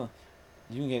 Personal.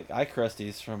 You can get eye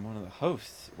crusties from one of the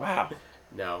hosts. Wow.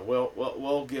 No,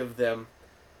 we'll give them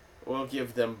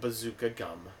bazooka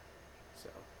gum. So.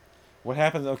 What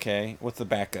happens? Okay, what's the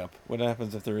backup? What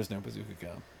happens if there is no bazooka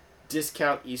gum?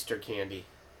 Discount Easter candy.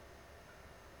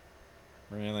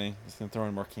 Really? Just gonna throw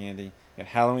in more candy. We got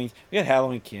Halloween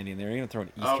candy in there. You're gonna throw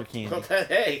in Easter candy. Okay,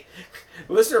 hey,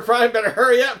 listener Prime better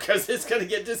hurry up because it's gonna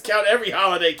get discount every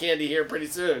holiday candy here pretty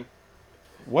soon.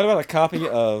 What about a copy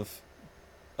of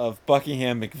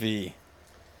Buckingham McVie?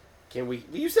 Can we?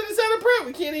 You said it's out of print.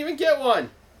 We can't even get one.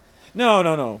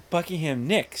 No. Buckingham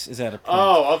Nicks is out of print.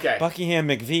 Oh, okay. Buckingham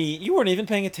McVie. You weren't even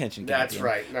paying attention. That's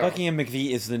right. No. Buckingham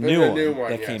McVie is the new one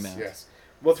that came out. Yes.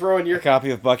 We'll throw in your copy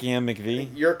of Buckingham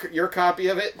McVie. Your copy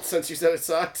of it, since you said it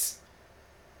sucks.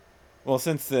 Well,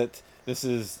 since this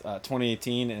is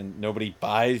 2018 and nobody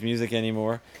buys music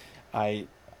anymore, I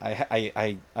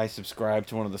subscribe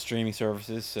to one of the streaming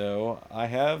services, so I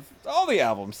have all the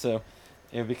albums. So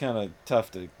it would be kind of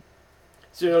tough to.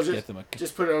 So you'll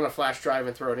just put it on a flash drive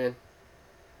and throw it in.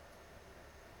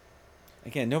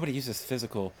 Again, nobody uses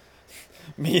physical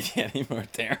media anymore,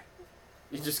 Darren.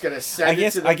 You're just gonna send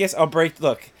it to them? I guess I'll break.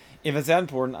 Look, if it's that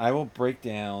important, I will break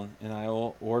down and I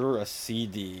will order a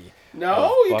CD.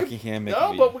 No, Buckingham McVie.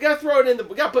 No, but we gotta throw it in.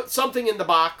 We gotta put something in the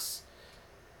box.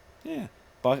 Yeah,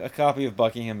 a copy of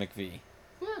Buckingham McVie.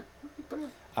 Yeah.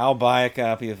 I'll buy a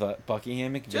copy of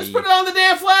Buckingham McVie. Just put it on the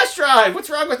damn flash drive. What's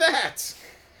wrong with that?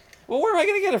 Well, where am I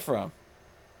gonna get it from?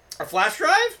 A flash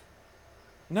drive?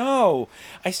 No,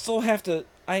 I still have to.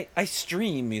 I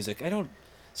stream music. I don't.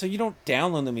 So you don't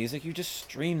download the music. You just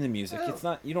stream the music. Oh. It's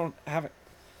not. You don't have it.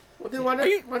 Well, then why don't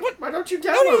you download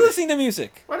How do you listen to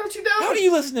music? Why don't you download? How do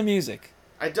you listen to music?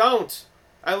 I don't.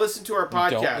 I listen to our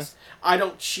podcast. Don't? I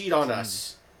don't cheat on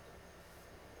us.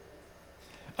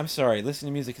 I'm sorry.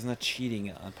 Listening to music is not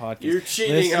cheating on podcasts. You're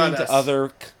cheating on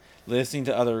us. Listening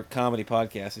to other comedy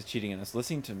podcasts is cheating on us.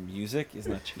 Listening to music is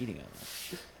not cheating on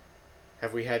us.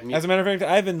 Have we had As a matter of fact,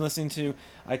 I've been listening to.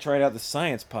 I tried out the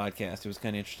science podcast. It was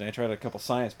kind of interesting. I tried out a couple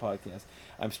science podcasts.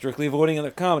 I'm strictly avoiding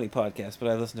other comedy podcasts, but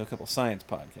I listened to a couple science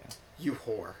podcasts. You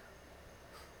whore.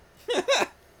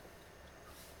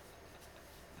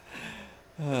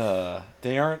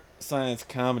 They aren't science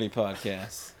comedy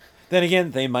podcasts. Then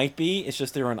again, they might be. It's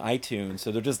just they're on iTunes,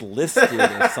 so they're just listed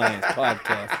as science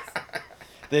podcasts.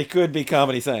 They could be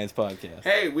comedy science podcasts.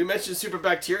 Hey, we mentioned super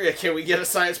bacteria. Can we get a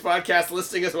science podcast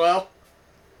listing as well?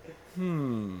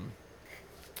 No,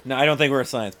 I don't think we're a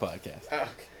science podcast. Okay.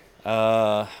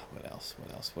 What else?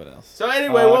 So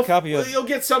anyway, you'll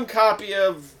get some copy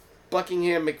of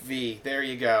Buckingham McVie. There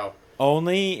you go.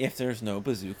 Only if there's no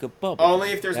bazooka bubble.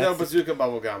 Only if there's no bazooka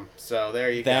bubblegum. So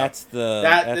there you go.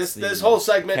 This whole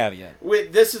segment.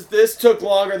 Caveat. This took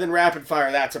longer than rapid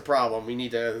fire. That's a problem. We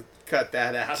need to cut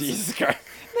that out. Jesus Christ.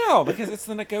 No, because it's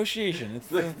the negotiation. It's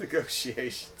the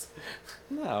negotiations.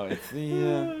 No, it's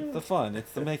the fun.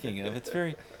 It's the making of. It's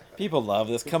very. People love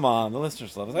this. Come on, the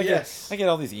listeners love this. I get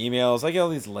all these emails. I get all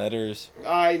these letters.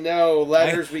 I know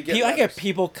letters. I get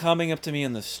people coming up to me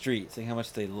in the street saying how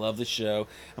much they love the show,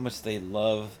 how much they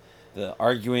love the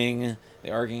arguing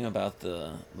about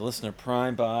the Listener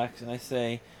Prime box, and I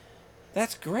say,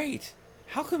 that's great.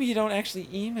 How come you don't actually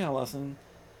email us and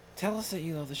tell us that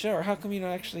you love the show, or how come you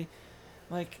don't actually,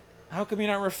 how come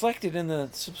you're not reflected in the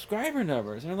subscriber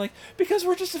numbers? And I'm like, because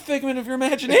we're just a figment of your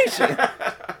imagination.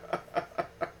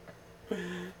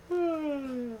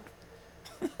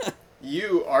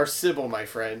 You are Sybil, my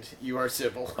friend. You are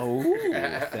Sybil. Oh,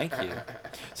 thank you.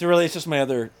 So really, it's just my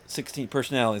other 16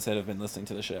 personalities that have been listening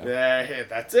to the show.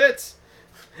 That's it.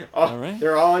 All right.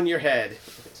 They're all in your head.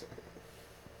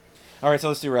 All right, so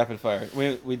let's do rapid fire.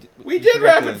 We did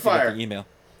rapid fire. The email.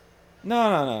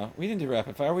 No. We didn't do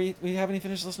rapid fire. We haven't even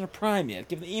finished Listener Prime yet.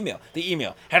 Give the email. The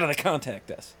email. How do they contact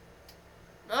us?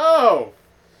 Oh.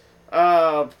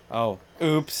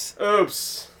 Oops.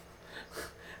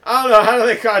 I don't know. How do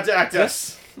they contact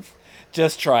us?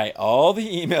 Just try all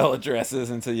the email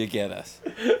addresses until you get us.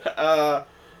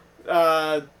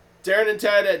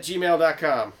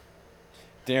 DarrenandTed@gmail.com.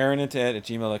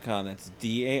 DarrenandTed@gmail.com. That's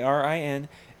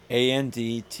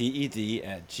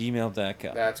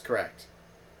DarrenandTed@gmail.com. That's correct.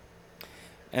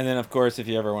 And then, of course, if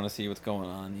you ever want to see what's going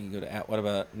on, you can go to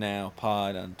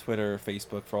 @WhatAboutNowPod on Twitter,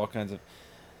 Facebook for all kinds of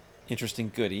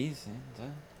interesting goodies. And,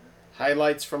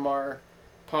 highlights from our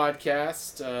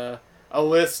podcast, a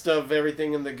list of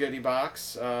everything in the goodie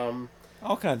box, all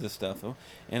kinds of stuff.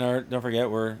 And don't forget,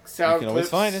 you can always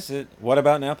find us at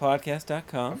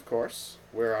whataboutnowpodcast.com. Of course,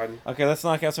 we're on. Okay, let's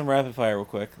knock out some rapid fire real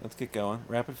quick. Let's get going.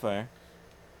 Rapid fire.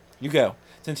 You go.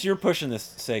 Since you're pushing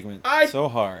this segment so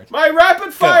hard. My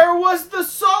rapid fire was the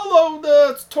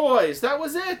toys. That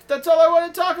was it. That's all I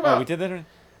wanted to talk about. Oh, we did that?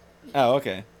 Oh,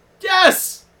 okay.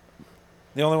 Yes!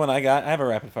 The only one I have a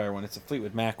rapid fire one. It's a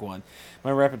Fleetwood Mac one.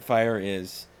 My rapid fire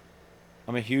is,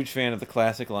 I'm a huge fan of the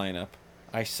classic lineup.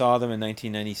 I saw them in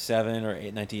 1997 or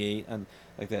 98 on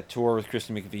that tour with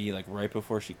Christy McVie, right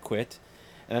before she quit.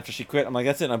 And after she quit, I'm like,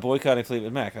 that's it. I'm boycotting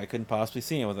Fleetwood Mac. I couldn't possibly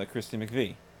see him without Christy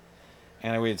McVie.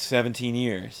 And I waited 17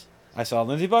 years. I saw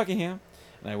Lindsey Buckingham,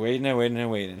 and I waited.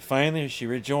 And finally, she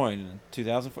rejoined in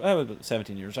 2004. That was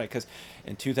 17 years, right? Because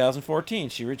in 2014,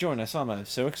 she rejoined. I saw him. I was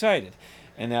so excited.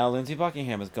 And now Lindsey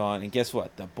Buckingham is gone, and guess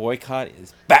what? The boycott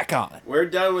is back on. We're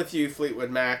done with you, Fleetwood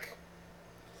Mac.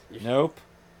 Nope.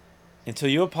 Until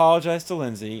you apologize to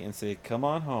Lindsey and say, come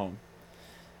on home,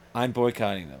 I'm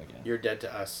boycotting them again. You're dead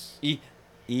to us.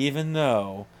 Even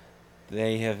though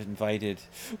they have invited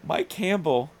Mike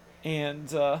Campbell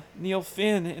and Neil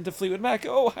Finn into Fleetwood Mac.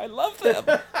 Oh, I love them.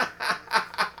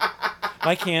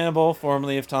 Mike Campbell,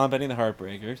 formerly of Tom Petty and the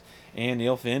Heartbreakers, and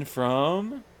Neil Finn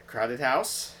from Crowded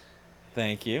House.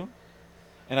 Thank you.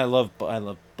 And I love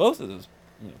both of those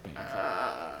bands.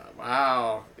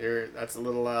 Wow. That's a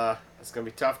little that's going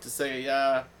to be tough to say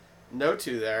no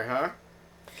to there, huh?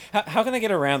 How can I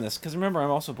get around this? Because remember,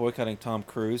 I'm also boycotting Tom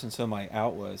Cruise, and so my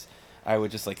out was I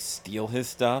would just steal his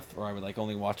stuff, or I would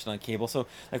only watch it on cable. So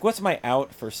what's my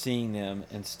out for seeing them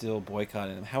and still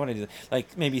boycotting them? How would I do that?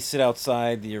 Maybe sit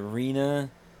outside the arena,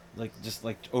 just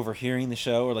overhearing the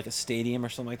show, or a stadium or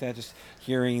something like that, just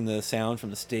hearing the sound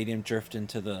from the stadium drift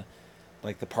into the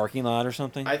the parking lot or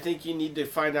something. I think you need to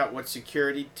find out what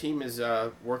security team is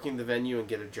working the venue and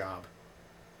get a job.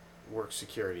 Work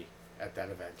security at that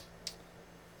event.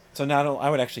 So now I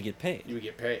would actually get paid. You would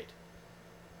get paid.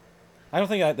 I don't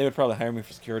think they would probably hire me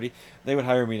for security. They would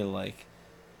hire me to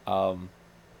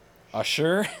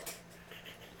usher.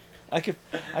 I could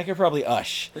probably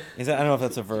ush. I don't know if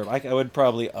that's a verb. I would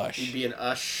probably ush. You'd be an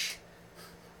ush.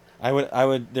 I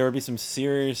would. There would be some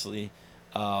seriously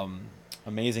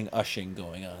amazing ushing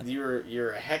going on.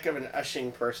 You're a heck of an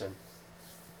ushing person.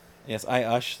 Yes, I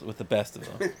ush with the best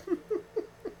of them.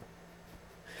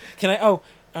 Can I? Oh,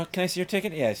 can I see your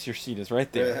ticket? Yes, your seat is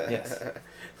right there. Yes,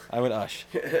 I would ush.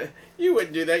 You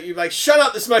wouldn't do that. You'd be like, shut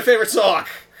up, this is my favorite song.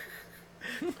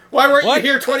 Why weren't you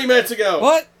here 20 minutes ago?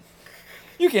 What?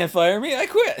 You can't fire me. I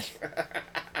quit.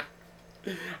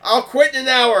 I'll quit in an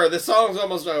hour. The song's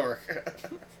almost over.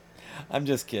 I'm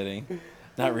just kidding.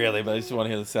 Not really, but I just want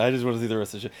to hear the. I just want to see the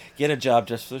rest of the show. Get a job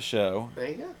just for the show. There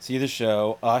you go. See the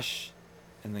show, ush,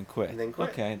 and then quit. And then quit.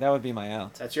 Okay, that would be my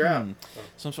out. That's your out.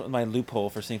 Some sort of my loophole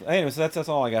for seeing. Anyway, so that's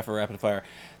all I got for rapid fire.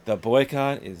 The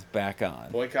boycott is back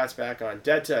on. Boycott's back on.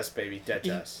 Dead to us, baby. Dead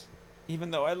to us.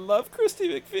 Even though I love Christy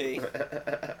McVie.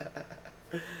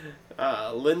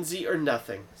 Lindsay or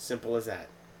nothing. Simple as that.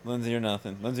 Lindsay or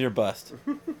nothing. Lindsay or bust.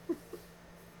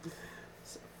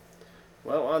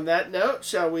 Well, on that note,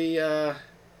 shall we go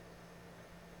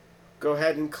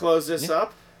ahead and close this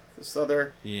up? This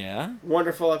other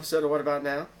wonderful episode of What About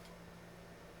Now?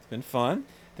 It's been fun.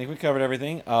 I think we covered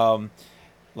everything.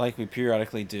 Like we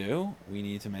periodically do, we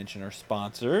need to mention our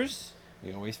sponsors.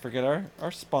 We always forget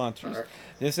our sponsors. Right.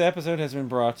 This episode has been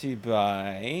brought to you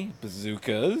by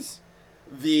Bazookas.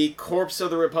 The corpse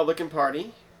of the Republican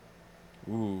Party.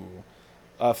 Ooh.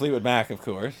 Fleetwood Mac, of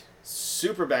course.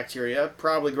 Super bacteria,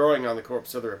 probably growing on the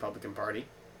corpse of the Republican Party.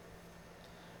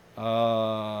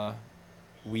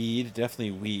 Weed,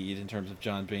 definitely weed in terms of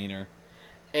John Boehner.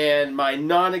 And my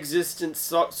non-existent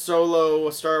solo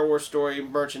Star Wars story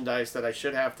merchandise that I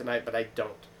should have tonight, but I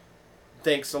don't.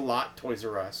 Thanks a lot, Toys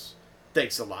R Us.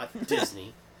 Thanks a lot,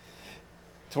 Disney.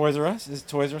 Toys R Us? Is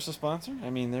Toys R Us a sponsor? I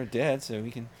mean, they're dead, so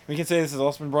we can say this has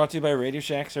also been brought to you by Radio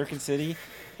Shack, Circuit City,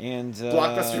 and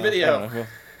Blockbuster Video.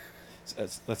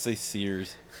 Let's say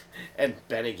Sears. And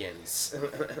Bennigan's.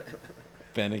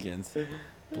 Bennigan's.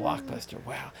 Blockbuster.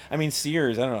 Wow. I mean,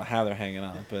 Sears, I don't know how they're hanging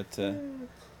on, but...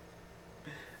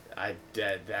 I'm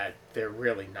dead. That they're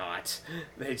really not.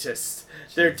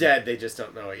 They're dead. They just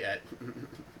don't know it yet.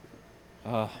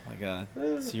 Oh, my God.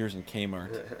 Sears and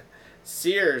Kmart.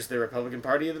 Sears, the Republican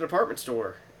Party of the department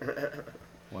store.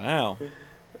 Wow.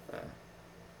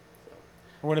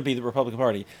 Or would it be the Republican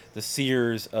Party? The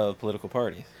Sears of political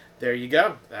parties. There you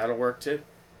go. That'll work too.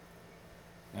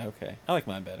 Okay. I like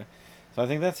mine better. So I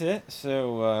think that's it.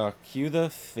 So cue the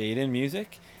fade-in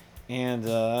music. And,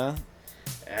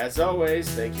 as always,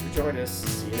 thank you for joining us.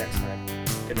 See you next time.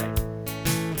 Good night.